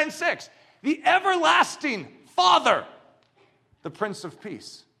Isaiah 9:6. The everlasting Father, the Prince of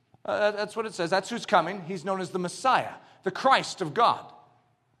Peace. That's what it says. That's who's coming. He's known as the Messiah, the Christ of God.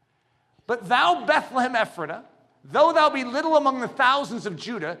 But thou, Bethlehem Ephratah, though thou be little among the thousands of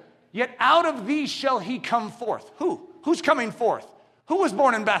Judah, yet out of thee shall he come forth. Who? Who's coming forth? Who was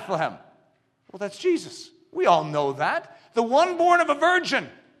born in Bethlehem? Well, that's Jesus. We all know that. The one born of a virgin.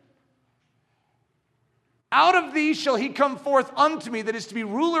 Out of thee shall he come forth unto me, that is to be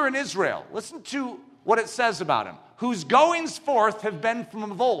ruler in Israel. Listen to what it says about him. Whose goings forth have been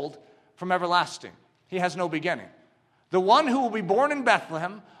from of old, from everlasting. He has no beginning. The one who will be born in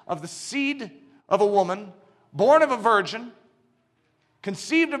Bethlehem, of the seed of a woman, born of a virgin,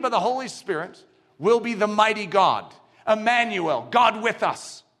 conceived by the Holy Spirit, will be the mighty God, Immanuel, God with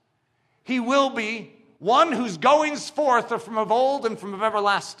us. He will be one whose goings forth are from of old and from of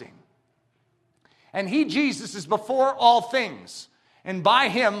everlasting. And he, Jesus, is before all things, and by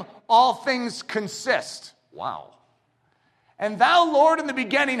him all things consist. Wow. And thou, Lord, in the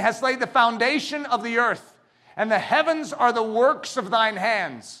beginning hast laid the foundation of the earth, and the heavens are the works of thine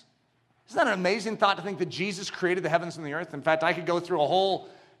hands. Isn't that an amazing thought to think that Jesus created the heavens and the earth? In fact, I could go through a whole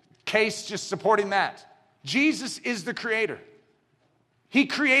case just supporting that. Jesus is the creator. He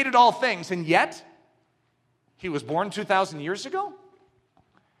created all things, and yet he was born 2,000 years ago?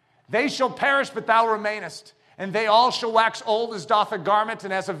 They shall perish, but thou remainest, and they all shall wax old as doth a garment,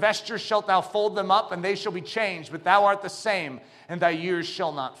 and as a vesture shalt thou fold them up, and they shall be changed, but thou art the same, and thy years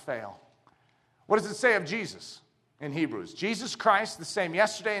shall not fail. What does it say of Jesus in Hebrews? Jesus Christ, the same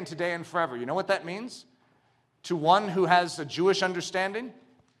yesterday and today and forever. You know what that means? To one who has a Jewish understanding,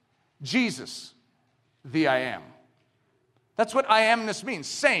 Jesus, the I am. That's what I amness means.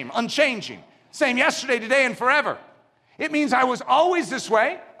 Same, unchanging. Same yesterday, today, and forever. It means I was always this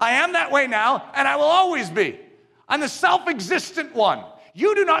way, I am that way now, and I will always be. I'm the self-existent one.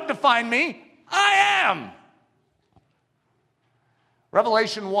 You do not define me, I am.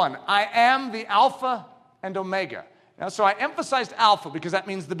 Revelation 1, I am the Alpha and Omega. Now, so I emphasized Alpha because that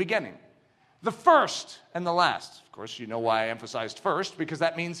means the beginning. The first and the last. Of course, you know why I emphasized first, because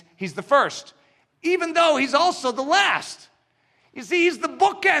that means he's the first, even though he's also the last. You see, he's the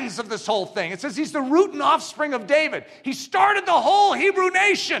bookends of this whole thing. It says he's the root and offspring of David. He started the whole Hebrew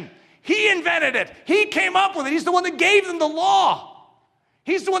nation. He invented it. He came up with it. He's the one that gave them the law.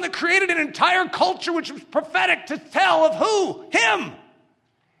 He's the one that created an entire culture which was prophetic to tell of who? Him.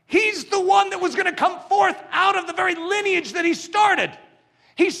 He's the one that was going to come forth out of the very lineage that he started.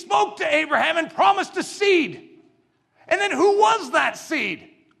 He spoke to Abraham and promised a seed. And then who was that seed?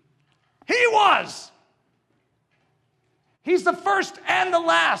 He was. He's the first and the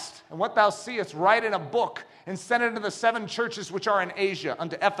last. And what thou seest, write in a book and send it unto the 7 churches which are in Asia,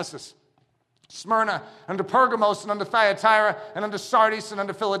 unto Ephesus, Smyrna, unto Pergamos, and unto Thyatira, and unto Sardis, and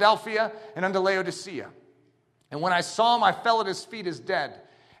unto Philadelphia, and unto Laodicea. And when I saw him, I fell at his feet as dead.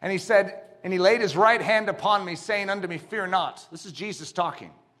 And he said, and he laid his right hand upon me, saying unto me, fear not. This is Jesus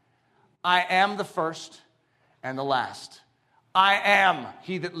talking. I am the first and the last. I am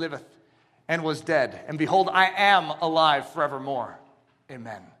he that liveth and was dead. And behold, I am alive forevermore.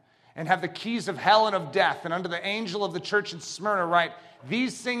 Amen. And have the keys of hell and of death. And unto the angel of the church in Smyrna write,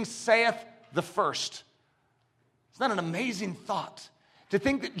 these things saith the first. Isn't that an amazing thought? To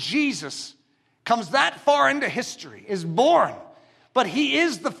think that Jesus comes that far into history, is born, but he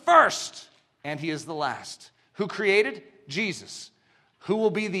is the first and he is the last. Who created? Jesus. Who will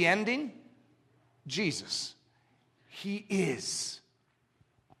be the ending? Jesus. He is.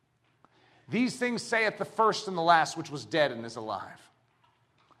 These things saith the first and the last, which was dead and is alive.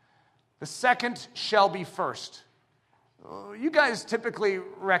 The second shall be first. You guys typically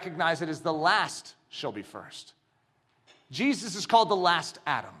recognize it as the last shall be first. Jesus is called the last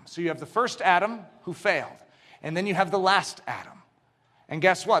Adam. So you have the first Adam who failed, and then you have the last Adam. And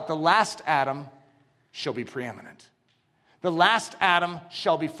guess what? The last Adam shall be preeminent. The last Adam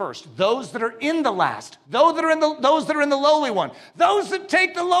shall be first. Those that are in the last, those that are in the lowly one, those that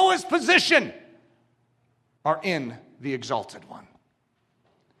take the lowest position are in the exalted one.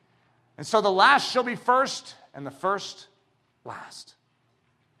 And so the last shall be first, and the first last.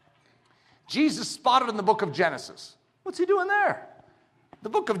 Jesus spotted in the book of Genesis. What's he doing there? The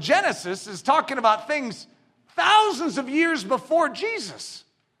book of Genesis is talking about things thousands of years before Jesus.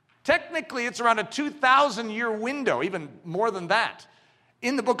 Technically, it's around a 2,000-year window, even more than that.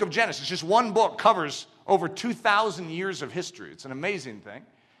 In the book of Genesis, just one book covers over 2,000 years of history. It's an amazing thing.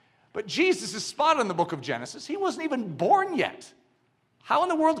 But Jesus is spotted in the book of Genesis. He wasn't even born yet. How in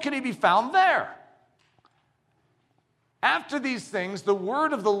the world could he be found there? After these things, the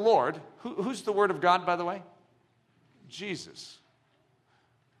word of the Lord, who's the word of God, by the way? Jesus.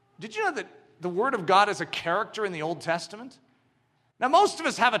 Did you know that the word of God is a character in the Old Testament? Now, most of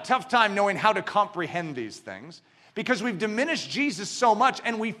us have a tough time knowing how to comprehend these things because we've diminished Jesus so much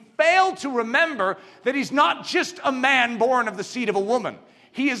and we fail to remember that he's not just a man born of the seed of a woman.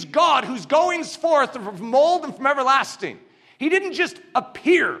 He is God whose goings forth are from old and from everlasting. He didn't just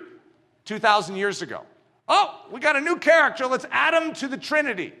appear 2,000 years ago. Oh, we got a new character. Let's add him to the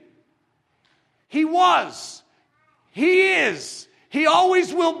Trinity. He was. He is. He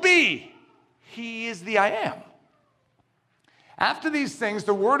always will be. He is the I am. After these things,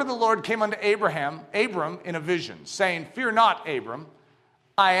 the word of the Lord came unto Abram in a vision, saying, fear not, Abram,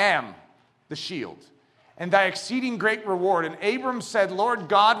 I am the shield, and thy exceeding great reward. And Abram said, Lord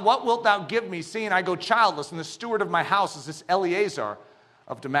God, what wilt thou give me, seeing I go childless, and the steward of my house is this Eleazar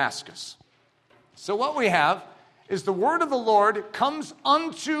of Damascus? So what we have is the word of the Lord comes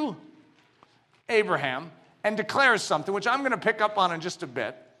unto Abraham and declares something, which I'm going to pick up on in just a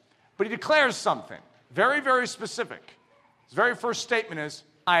bit. But he declares something very, very specific. His very first statement is,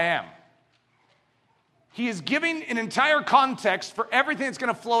 I am. He is giving an entire context for everything that's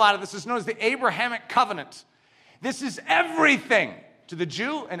going to flow out of this. It's known as the Abrahamic covenant. This is everything to the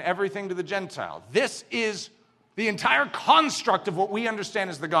Jew and everything to the Gentile. This is the entire construct of what we understand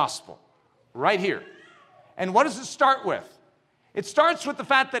as the gospel, right here. And what does it start with? It starts with the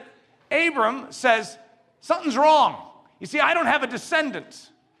fact that Abram says, something's wrong. You see, I don't have a descendant.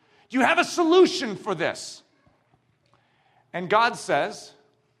 Do you have a solution for this? And God says,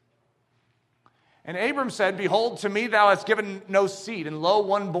 and Abram said, behold, to me thou hast given no seed, and lo,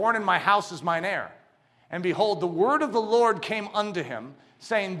 one born in my house is mine heir. And behold, the word of the Lord came unto him,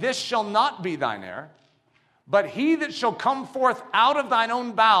 saying, this shall not be thine heir, but he that shall come forth out of thine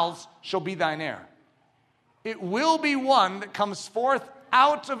own bowels shall be thine heir. It will be one that comes forth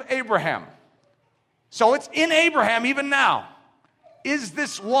out of Abraham. So it's in Abraham even now. Is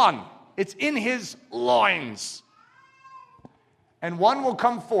this one? It's in his loins. And one will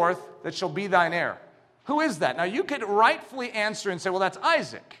come forth that shall be thine heir. Who is that? Now you could rightfully answer and say, well, that's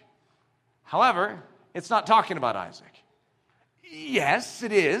Isaac. However, it's not talking about Isaac. Yes,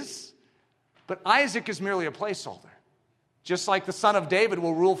 it is. But Isaac is merely a placeholder. Just like the son of David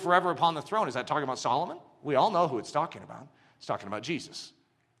will rule forever upon the throne. Is that talking about Solomon? We all know who it's talking about. It's talking about Jesus,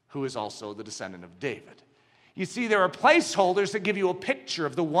 who is also the descendant of David. You see, there are placeholders that give you a picture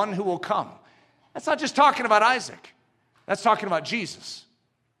of the one who will come. That's not just talking about Isaac. That's talking about Jesus.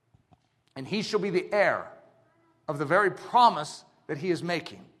 And he shall be the heir of the very promise that he is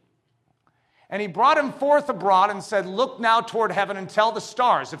making. And he brought him forth abroad and said, look now toward heaven and tell the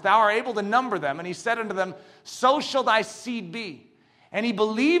stars, if thou art able to number them. And he said unto them, so shall thy seed be. And he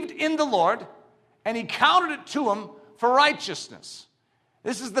believed in the Lord, and he counted it to him for righteousness.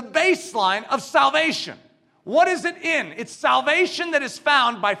 This is the baseline of salvation. What is it in? It's salvation that is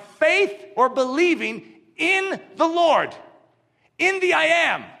found by faith or believing in the Lord, in the I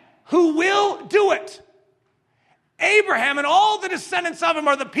am, who will do it. Abraham and all the descendants of him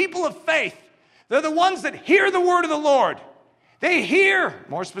are the people of faith. They're the ones that hear the word of the Lord. They hear,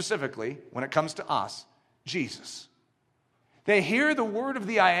 more specifically, when it comes to us, Jesus. They hear the word of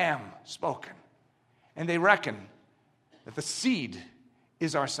the I am spoken. And they reckon that the seed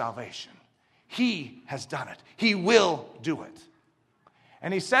is our salvation. He has done it. He will do it.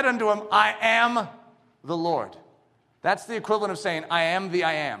 And he said unto him, I am the Lord. That's the equivalent of saying, I am the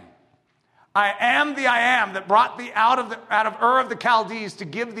I am. I am the I am that brought thee out of Ur of the Chaldees to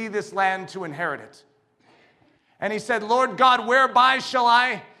give thee this land to inherit it. And he said, Lord God, whereby shall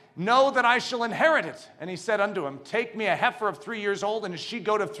I know that I shall inherit it? And he said unto him, take me a heifer of 3 years old, and a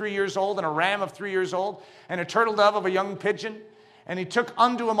she-goat of 3 years old, and a ram of 3 years old, and a turtle dove of a young pigeon. And he took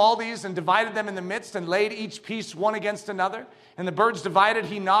unto him all these, and divided them in the midst, and laid each piece one against another. And the birds divided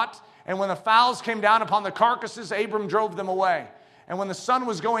he not. And when the fowls came down upon the carcasses, Abram drove them away. And when the sun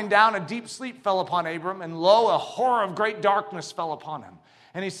was going down, a deep sleep fell upon Abram, and lo, a horror of great darkness fell upon him.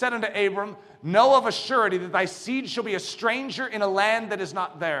 And he said unto Abram, know of a surety that thy seed shall be a stranger in a land that is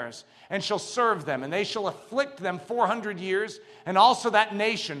not theirs, and shall serve them, and they shall afflict them 400 years, and also that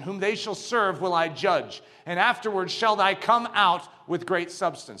nation whom they shall serve will I judge. And afterwards shall they come out with great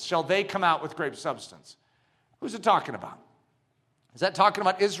substance. Shall they come out with great substance? Who's it talking about? Is that talking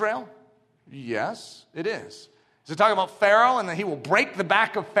about Israel? Yes, it is. Is it talking about Pharaoh and that he will break the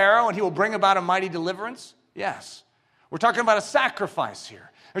back of Pharaoh and he will bring about a mighty deliverance? Yes. We're talking about a sacrifice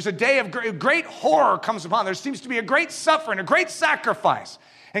here. There's a day of great horror comes upon. There seems to be a great suffering, a great sacrifice.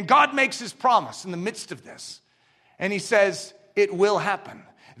 And God makes his promise in the midst of this. And he says, it will happen.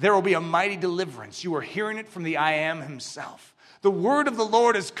 There will be a mighty deliverance. You are hearing it from the I am himself. The word of the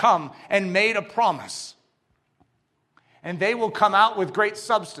Lord has come and made a promise. And they will come out with great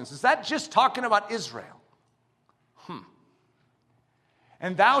substance. Is that just talking about Israel?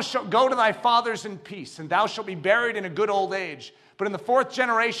 And thou shalt go to thy fathers in peace, and thou shalt be buried in a good old age. But in the 4th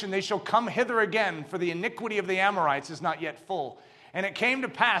generation they shall come hither again, for the iniquity of the Amorites is not yet full. And it came to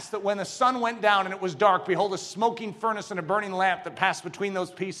pass that when the sun went down and it was dark, behold, a smoking furnace and a burning lamp that passed between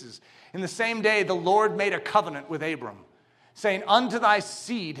those pieces. In the same day the Lord made a covenant with Abram, saying, unto thy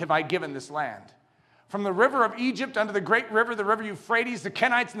seed have I given this land. From the river of Egypt unto the great river, the river Euphrates, the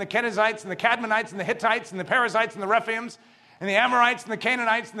Kenites and the Kenizzites and the Cadmonites and the Hittites and the Perizzites and the Rephaims, and the Amorites and the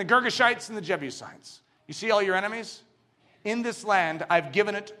Canaanites and the Girgashites and the Jebusites. You see all your enemies? In this land I've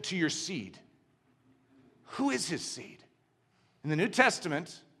given it to your seed. Who is his seed? In the New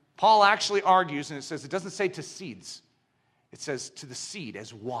Testament, Paul actually argues, and it says, it doesn't say to seeds. It says to the seed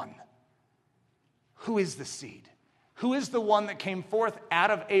as one. Who is the seed? Who is the one that came forth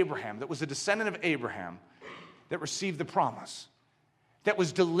out of Abraham, that was a descendant of Abraham, that received the promise, that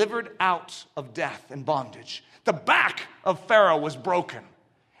was delivered out of death and bondage? The back of Pharaoh was broken,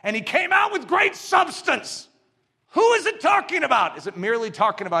 and he came out with great substance. Who is it talking about? Is it merely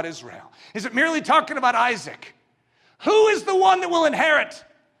talking about Israel? Is it merely talking about Isaac? Who is the one that will inherit?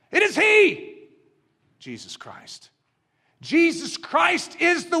 It is he, Jesus Christ. Jesus Christ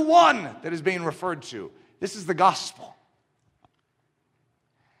is the one that is being referred to. This is the gospel.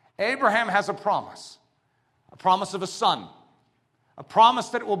 Abraham has a promise of a son, a promise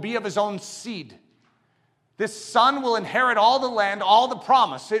that it will be of his own seed. This son will inherit all the land, all the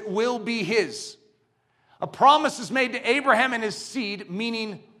promise. It will be his. A promise is made to Abraham and his seed,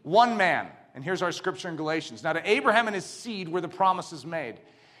 meaning one man. And here's our scripture in Galatians. Now to Abraham and his seed were the promises made.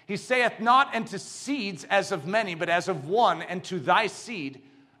 He saith not unto seeds as of many, but as of one, and to thy seed,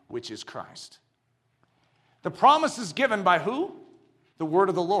 which is Christ. The promise is given by who? The word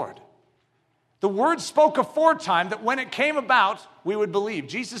of the Lord. The word spoke aforetime that when it came about, we would believe.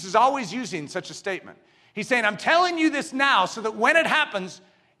 Jesus is always using such a statement. He's saying, I'm telling you this now so that when it happens,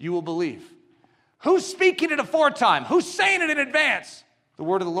 you will believe. Who's speaking it aforetime? Who's saying it in advance? The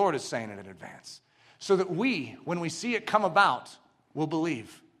word of the Lord is saying it in advance. So that we, when we see it come about, will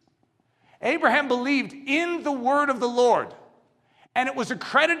believe. Abraham believed in the word of the Lord, and it was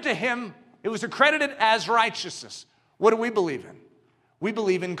accredited to him, it was accredited as righteousness. What do we believe in? We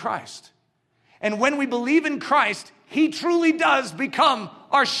believe in Christ. And when we believe in Christ, he truly does become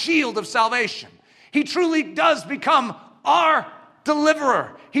our shield of salvation. He truly does become our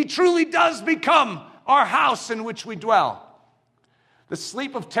deliverer. He truly does become our house in which we dwell. The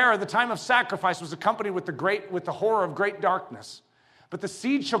sleep of terror, the time of sacrifice, was accompanied with the horror of great darkness. But the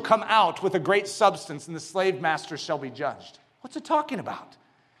seed shall come out with a great substance, and the slave master shall be judged. What's it talking about?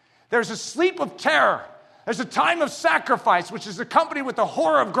 There's a sleep of terror. There's a time of sacrifice, which is accompanied with the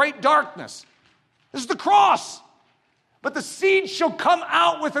horror of great darkness. This is the cross. But the seed shall come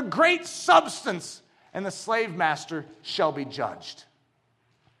out with a great substance, and the slave master shall be judged.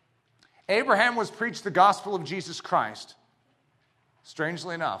 Abraham was preached the gospel of Jesus Christ,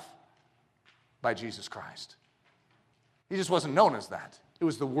 strangely enough, by Jesus Christ. He just wasn't known as that. It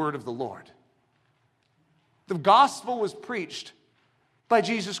was the word of the Lord. The gospel was preached by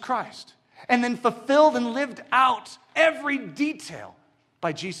Jesus Christ, and then fulfilled and lived out every detail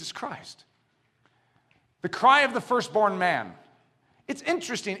by Jesus Christ. The cry of the firstborn man. It's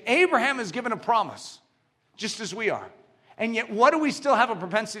interesting. Abraham is given a promise, just as we are. And yet, what do we still have a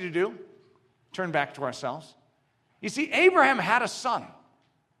propensity to do? Turn back to ourselves. You see, Abraham had a son.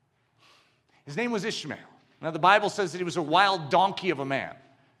 His name was Ishmael. Now, the Bible says that he was a wild donkey of a man.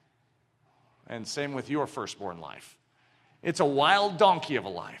 And same with your firstborn life. It's a wild donkey of a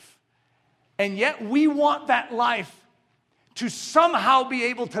life. And yet, we want that life to somehow be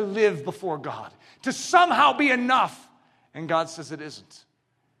able to live before God, to somehow be enough. And God says it isn't.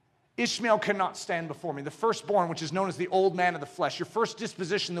 Ishmael cannot stand before me. The firstborn, which is known as the old man of the flesh, your first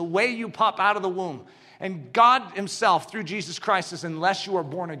disposition, the way you pop out of the womb. And God himself, through Jesus Christ, says, unless you are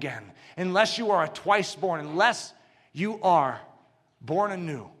born again, unless you are a twice born, unless you are born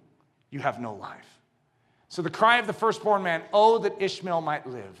anew, you have no life. So the cry of the firstborn man, oh, that Ishmael might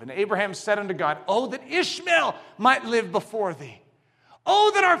live. And Abraham said unto God, oh, that Ishmael might live before thee.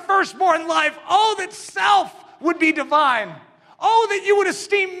 Oh, that our firstborn life, oh, that self would be divine. Oh, that you would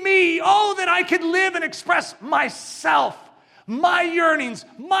esteem me. Oh, that I could live and express myself, my yearnings,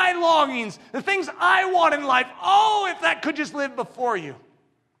 my longings, the things I want in life. Oh, if that could just live before you.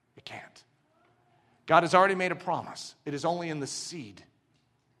 It can't. God has already made a promise. It is only in the seed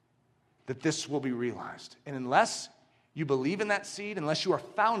that this will be realized. And unless you believe in that seed, unless you are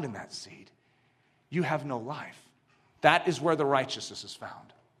found in that seed, you have no life. That is where the righteousness is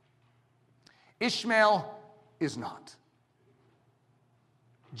found. Ishmael is not.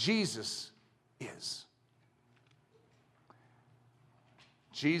 Jesus is.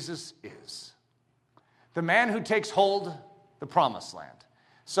 Jesus is. The man who takes hold the promised land.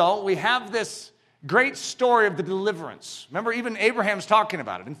 So we have this great story of the deliverance. Remember, even Abraham's talking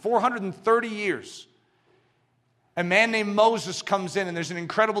about it. In 430 years, a man named Moses comes in, and there's an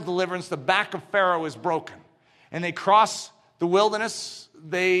incredible deliverance. The back of Pharaoh is broken. And they cross the wilderness.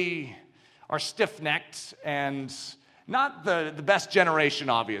 They are stiff-necked and not the best generation,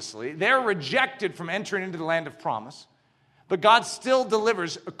 obviously. They're rejected from entering into the land of promise. But God still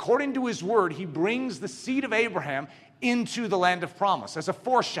delivers. According to his word, he brings the seed of Abraham into the land of promise as a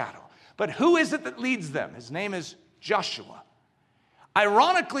foreshadow. But who is it that leads them? His name is Joshua.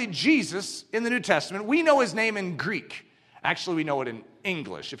 Ironically, Jesus, in the New Testament, we know his name in Greek. Actually, we know it in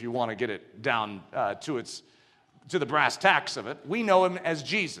English, if you want to get it down to the brass tacks of it. We know him as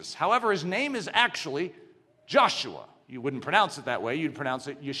Jesus. However, his name is actually Joshua. You wouldn't pronounce it that way. You'd pronounce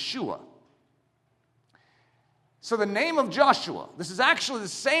it Yeshua. So the name of Joshua, this is actually the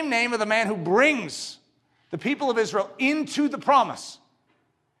same name of the man who brings the people of Israel into the promise.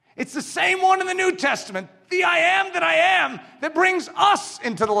 It's the same one in the New Testament, the I am that I am, that brings us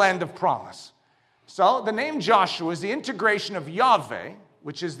into the land of promise. So the name Joshua is the integration of Yahweh,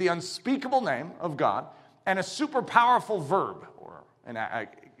 which is the unspeakable name of God, and a super powerful verb.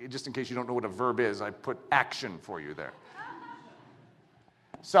 Just in case you don't know what a verb is, I put action for you there.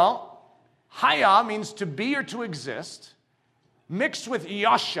 So, Haya means to be or to exist, mixed with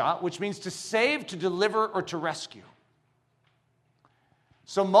Yasha, which means to save, to deliver, or to rescue.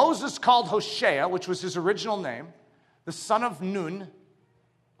 So Moses called Hoshea, which was his original name, the son of Nun,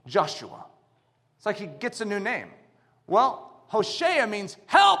 Joshua. It's like he gets a new name. Well, Hoshea means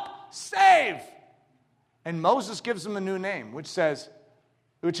help, save. And Moses gives him a new name, which is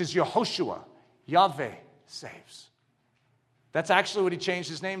Yehoshua. Yahweh saves. That's actually what he changed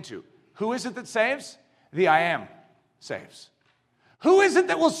his name to. Who is it that saves? The I am saves. Who is it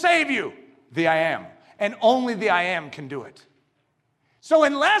that will save you? The I am. And only the I am can do it. So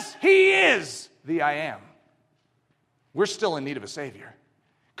unless he is the I am, we're still in need of a Savior.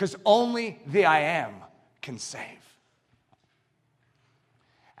 Because only the I am can save.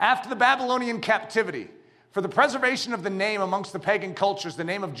 After the Babylonian captivity, for the preservation of the name amongst the pagan cultures, the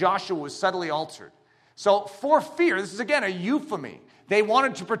name of Joshua was subtly altered. So for fear, this is again a euphemy. They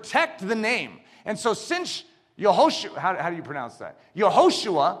wanted to protect the name. And so since Yehoshua, how do you pronounce that?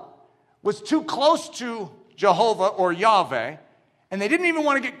 Yehoshua was too close to Jehovah or Yahweh, and they didn't even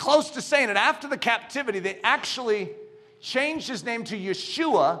want to get close to saying it. After the captivity, they actually changed his name to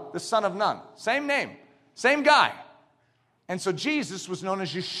Yeshua, the son of Nun. Same name, same guy. And so Jesus was known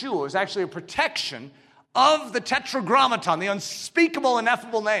as Yeshua. It was actually a protection of the tetragrammaton, the unspeakable,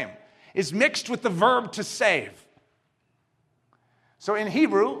 ineffable name, is mixed with the verb to save. So in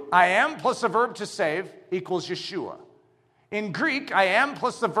Hebrew, I am plus the verb to save equals Yeshua. In Greek, I am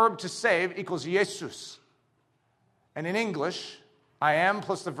plus the verb to save equals Jesus. And in English, I am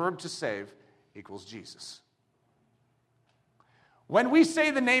plus the verb to save equals Jesus. When we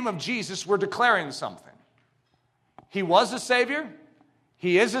say the name of Jesus, we're declaring something. He was a Savior,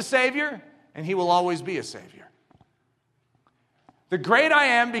 He is a Savior, and He will always be a Savior. The great I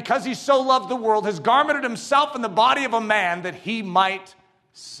am, because He so loved the world, has garmented Himself in the body of a man that He might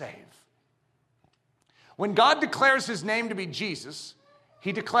save. When God declares His name to be Jesus,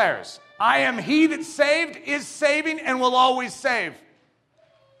 He declares, I am He that saved, is saving, and will always save.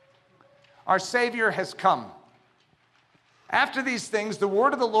 Our Savior has come. After these things, the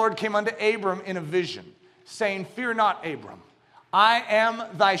word of the Lord came unto Abram in a vision, saying, Fear not, Abram, I am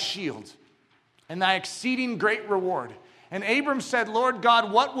thy shield, and thy exceeding great reward. And Abram said, Lord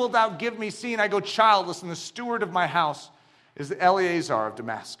God, what wilt thou give me, seeing I go childless, and the steward of my house is the Eleazar of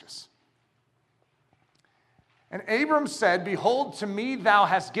Damascus? And Abram said, Behold, to me thou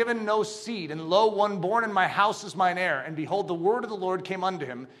hast given no seed, and lo, one born in my house is mine heir. And behold, the word of the Lord came unto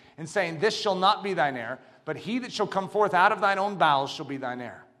him, and saying, This shall not be thine heir, but he that shall come forth out of thine own bowels shall be thine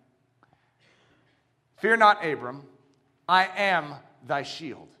heir. Fear not, Abram, I am thy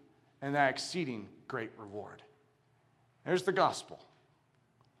shield, and thy exceeding great reward. There's the gospel,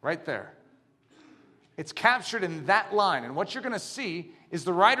 right there. It's captured in that line, and what you're going to see is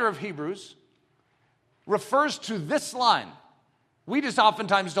the writer of Hebrews refers to this line. We just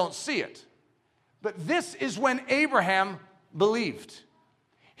oftentimes don't see it. But this is when Abraham believed.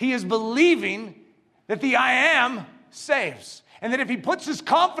 He is believing that the I am saves. And that if he puts his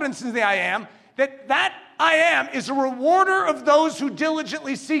confidence in the I am, that I am is a rewarder of those who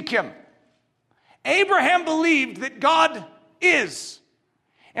diligently seek him. Abraham believed that God is,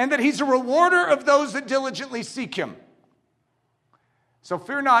 and that he's a rewarder of those that diligently seek him. So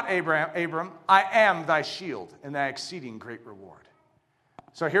fear not, Abram, I am thy shield and thy exceeding great reward.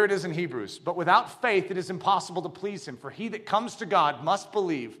 So here it is in Hebrews. But without faith it is impossible to please him, for he that comes to God must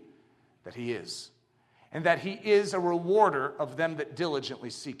believe that he is, and that he is a rewarder of them that diligently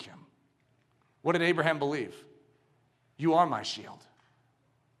seek him. What did Abraham believe? You are my shield.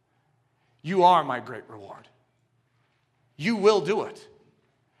 You are my great reward. You will do it.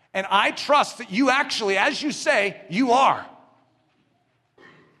 And I trust that you actually, as you say, you are.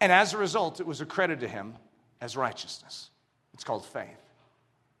 And as a result, it was accredited to him as righteousness. It's called faith.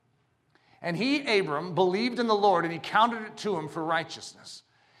 And he, Abram, believed in the Lord, and he counted it to him for righteousness.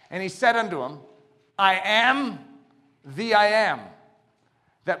 And he said unto him, I am the I am,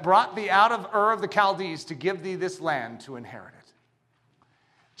 that brought thee out of Ur of the Chaldees to give thee this land to inherit it.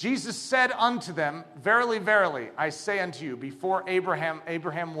 Jesus said unto them, Verily, verily, I say unto you, before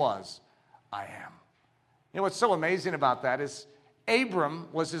Abraham was, I am. You know what's so amazing about that is Abram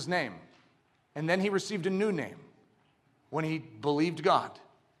was his name. And then he received a new name when he believed God.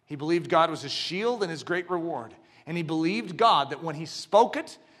 He believed God was his shield and his great reward. And he believed God that when he spoke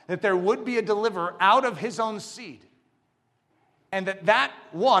it, that there would be a deliverer out of his own seed. And that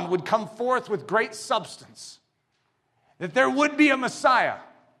one would come forth with great substance. That there would be a Messiah.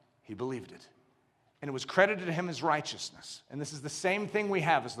 He believed it. And it was credited to him as righteousness. And this is the same thing we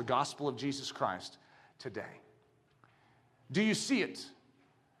have as the gospel of Jesus Christ today. Do you see it?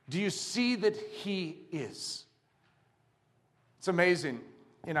 Do you see that he is? It's amazing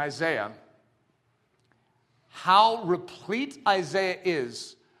in Isaiah how replete Isaiah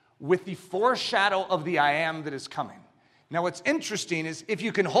is with the foreshadow of the I am that is coming. Now, what's interesting is if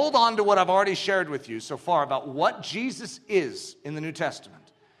you can hold on to what I've already shared with you so far about what Jesus is in the New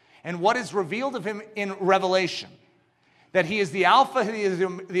Testament and what is revealed of him in Revelation, that he is the Alpha, he is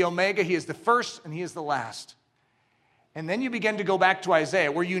the Omega, he is the first, and he is the last. And then you begin to go back to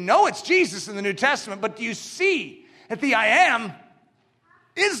Isaiah, where you know it's Jesus in the New Testament, but do you see that the I am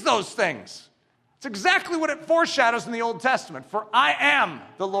is those things? It's exactly what it foreshadows in the Old Testament. For I am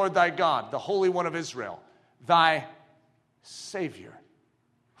the Lord thy God, the Holy One of Israel, thy Savior.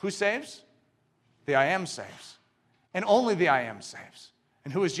 Who saves? The I am saves. And only the I am saves.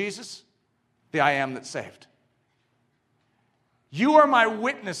 And who is Jesus? The I am that saved. You are my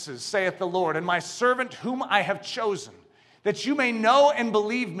witnesses, saith the Lord, and my servant whom I have chosen, that you may know and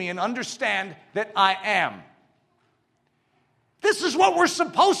believe me and understand that I am. This is what we're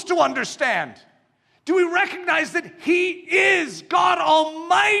supposed to understand. Do we recognize that he is God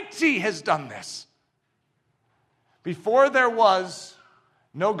Almighty has done this? Before there was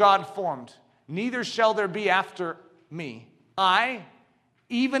no God formed, neither shall there be after me. I,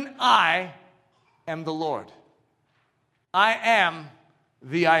 even I, am the Lord. I am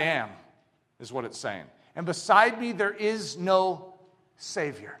the I am, is what it's saying. And beside me there is no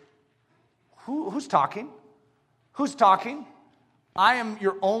Savior. Who's talking? Who's talking? I am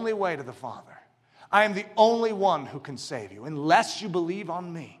your only way to the Father. I am the only one who can save you. Unless you believe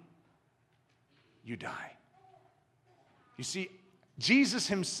on me, you die. You see, Jesus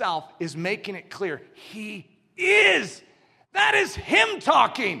himself is making it clear. He is. That is him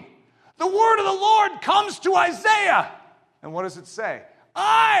talking. The word of the Lord comes to Isaiah. And what does it say?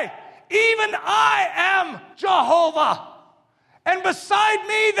 Even I am Jehovah. And beside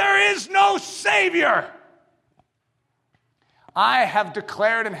me there is no Savior. I have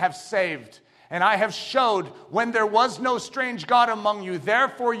declared and have saved. And I have showed when there was no strange God among you.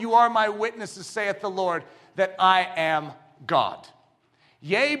 Therefore you are my witnesses, saith the Lord, that I am God.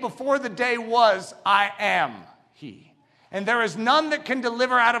 Yea, before the day was, I am he. And there is none that can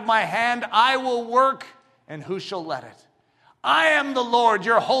deliver out of my hand. I will work, and who shall let it? I am the Lord,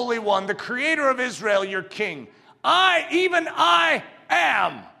 your Holy One, the Creator of Israel, your King. Even I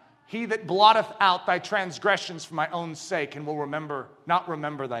am he that blotteth out thy transgressions for my own sake, and will not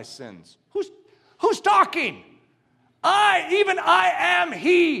remember thy sins. Who's talking? Even I am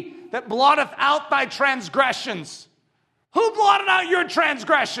he that blotteth out thy transgressions. Who blotted out your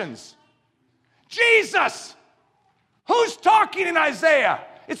transgressions? Jesus. Who's talking in Isaiah?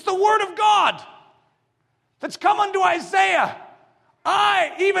 It's the word of God that's come unto Isaiah.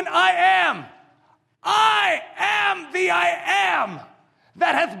 Even I am. I am the I am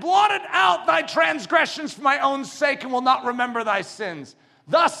that hath blotted out thy transgressions for my own sake and will not remember thy sins.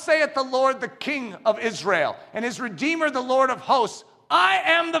 Thus saith the Lord, the King of Israel, and his Redeemer, the Lord of hosts. I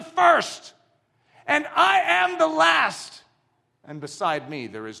am the first, and I am the last, and beside me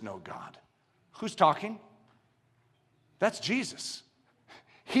there is no God. Who's talking? That's Jesus.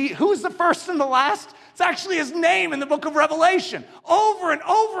 Who's the first and the last? It's actually his name in the book of Revelation, over and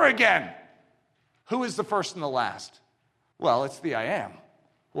over again. Who is the first and the last? Well, it's the I am.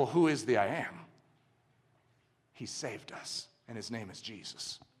 Well, who is the I am? He saved us, and his name is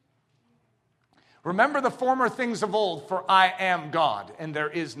Jesus. Remember the former things of old, for I am God, and there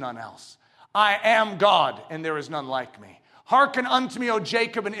is none else. I am God, and there is none like me. Hearken unto me, O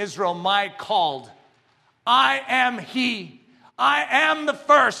Jacob and Israel, my called. I am he. I am the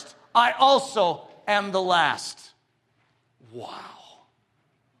first. I also am the last. Wow.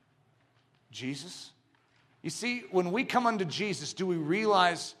 Jesus? You see, when we come unto Jesus, do we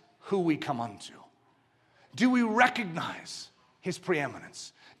realize who we come unto? Do we recognize his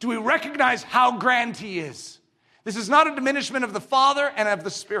preeminence? Do we recognize how grand he is? This is not a diminishment of the Father and of the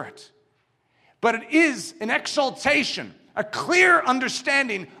Spirit, but it is an exaltation, a clear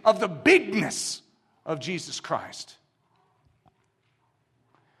understanding of the bigness of Jesus Christ.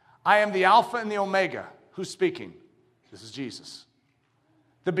 I am the Alpha and the Omega. Who's speaking? This is Jesus.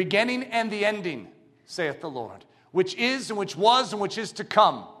 The beginning and the ending, saith the Lord, which is and which was and which is to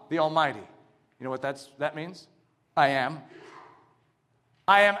come, the Almighty. You know what that means? I am.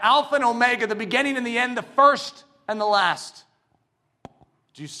 I am Alpha and Omega, the beginning and the end, the first and the last.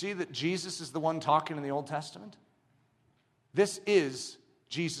 Do you see that Jesus is the one talking in the Old Testament? This is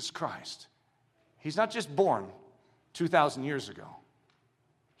Jesus Christ. He's not just born 2,000 years ago.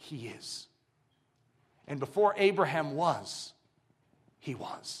 He is. And before Abraham was, he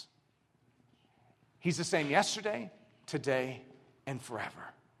was. He's the same yesterday, today, and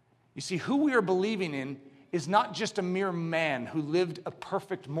forever. You see, who we are believing in is not just a mere man who lived a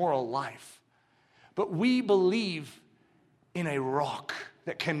perfect moral life, but we believe in a rock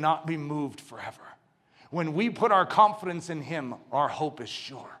that cannot be moved forever. When we put our confidence in him, our hope is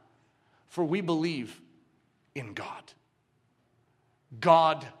sure. For we believe in God.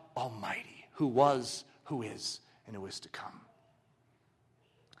 God Almighty, who was, who is, and who is to come.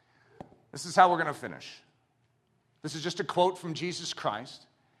 This is how we're going to finish. This is just a quote from Jesus Christ.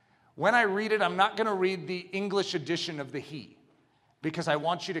 When I read it, I'm not going to read the English edition of the He, because I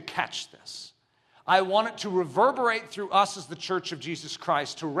want you to catch this. I want it to reverberate through us as the Church of Jesus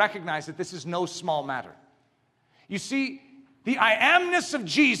Christ to recognize that this is no small matter. You see, the I amness of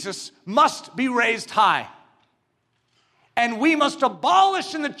Jesus must be raised high. And we must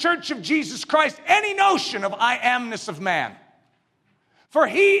abolish in the Church of Jesus Christ any notion of I amness of man. For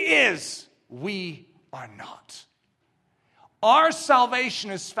he is, we are not. Our salvation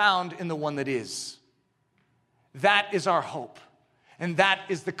is found in the one that is. That is our hope. And that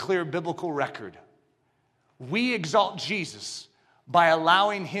is the clear biblical record. We exalt Jesus by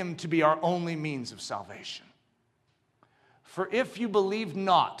allowing him to be our only means of salvation. For if you believe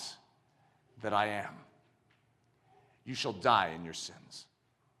not that I am, you shall die in your sins.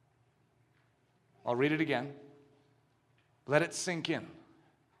 I'll read it again. Let it sink in.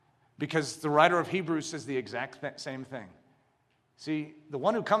 Because the writer of Hebrews says the exact same thing. See, the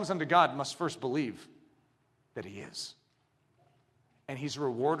one who comes unto God must first believe that he is. And he's a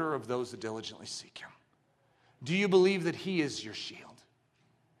rewarder of those that diligently seek him. Do you believe that he is your shield?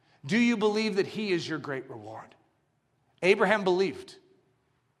 Do you believe that he is your great reward? Abraham believed.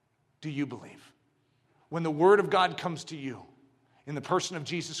 Do you believe? When the word of God comes to you in the person of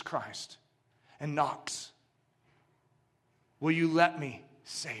Jesus Christ and knocks, will you let me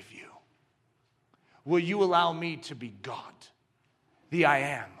save you? Will you allow me to be God, the I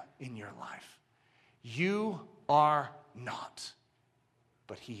am in your life? You are not,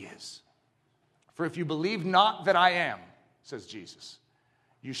 but he is. For if you believe not that I am, says Jesus,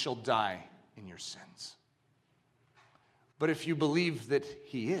 you shall die in your sins. But if you believe that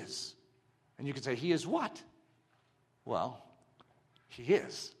he is, and you can say, he is what? Well, he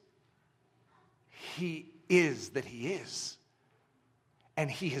is. He is that he is. And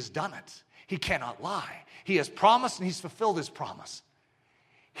he has done it. He cannot lie. He has promised and he's fulfilled his promise.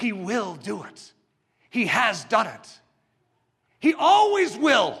 He will do it. He has done it. He always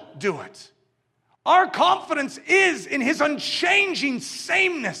will do it. Our confidence is in his unchanging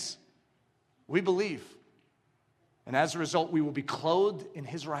sameness. We believe. And as a result, we will be clothed in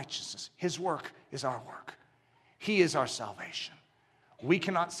his righteousness. His work is our work. He is our salvation. We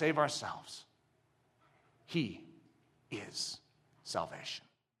cannot save ourselves. He is salvation.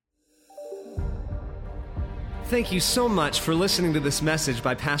 Thank you so much for listening to this message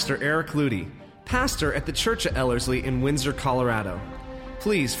by Pastor Eric Ludy, pastor at the Church of Ellerslie in Windsor, Colorado.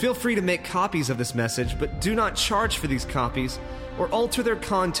 Please feel free to make copies of this message, but do not charge for these copies or alter their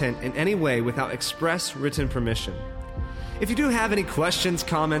content in any way without express written permission. If you do have any questions,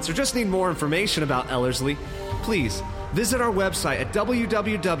 comments, or just need more information about Ellerslie, please visit our website at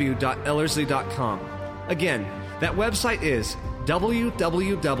www.ellerslie.com. Again, that website is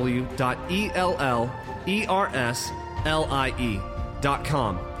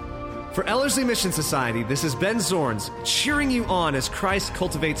www.ellerslie.com. For Ellerslie Mission Society, this is Ben Zorns cheering you on as Christ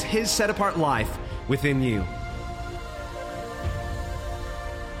cultivates his set-apart life within you.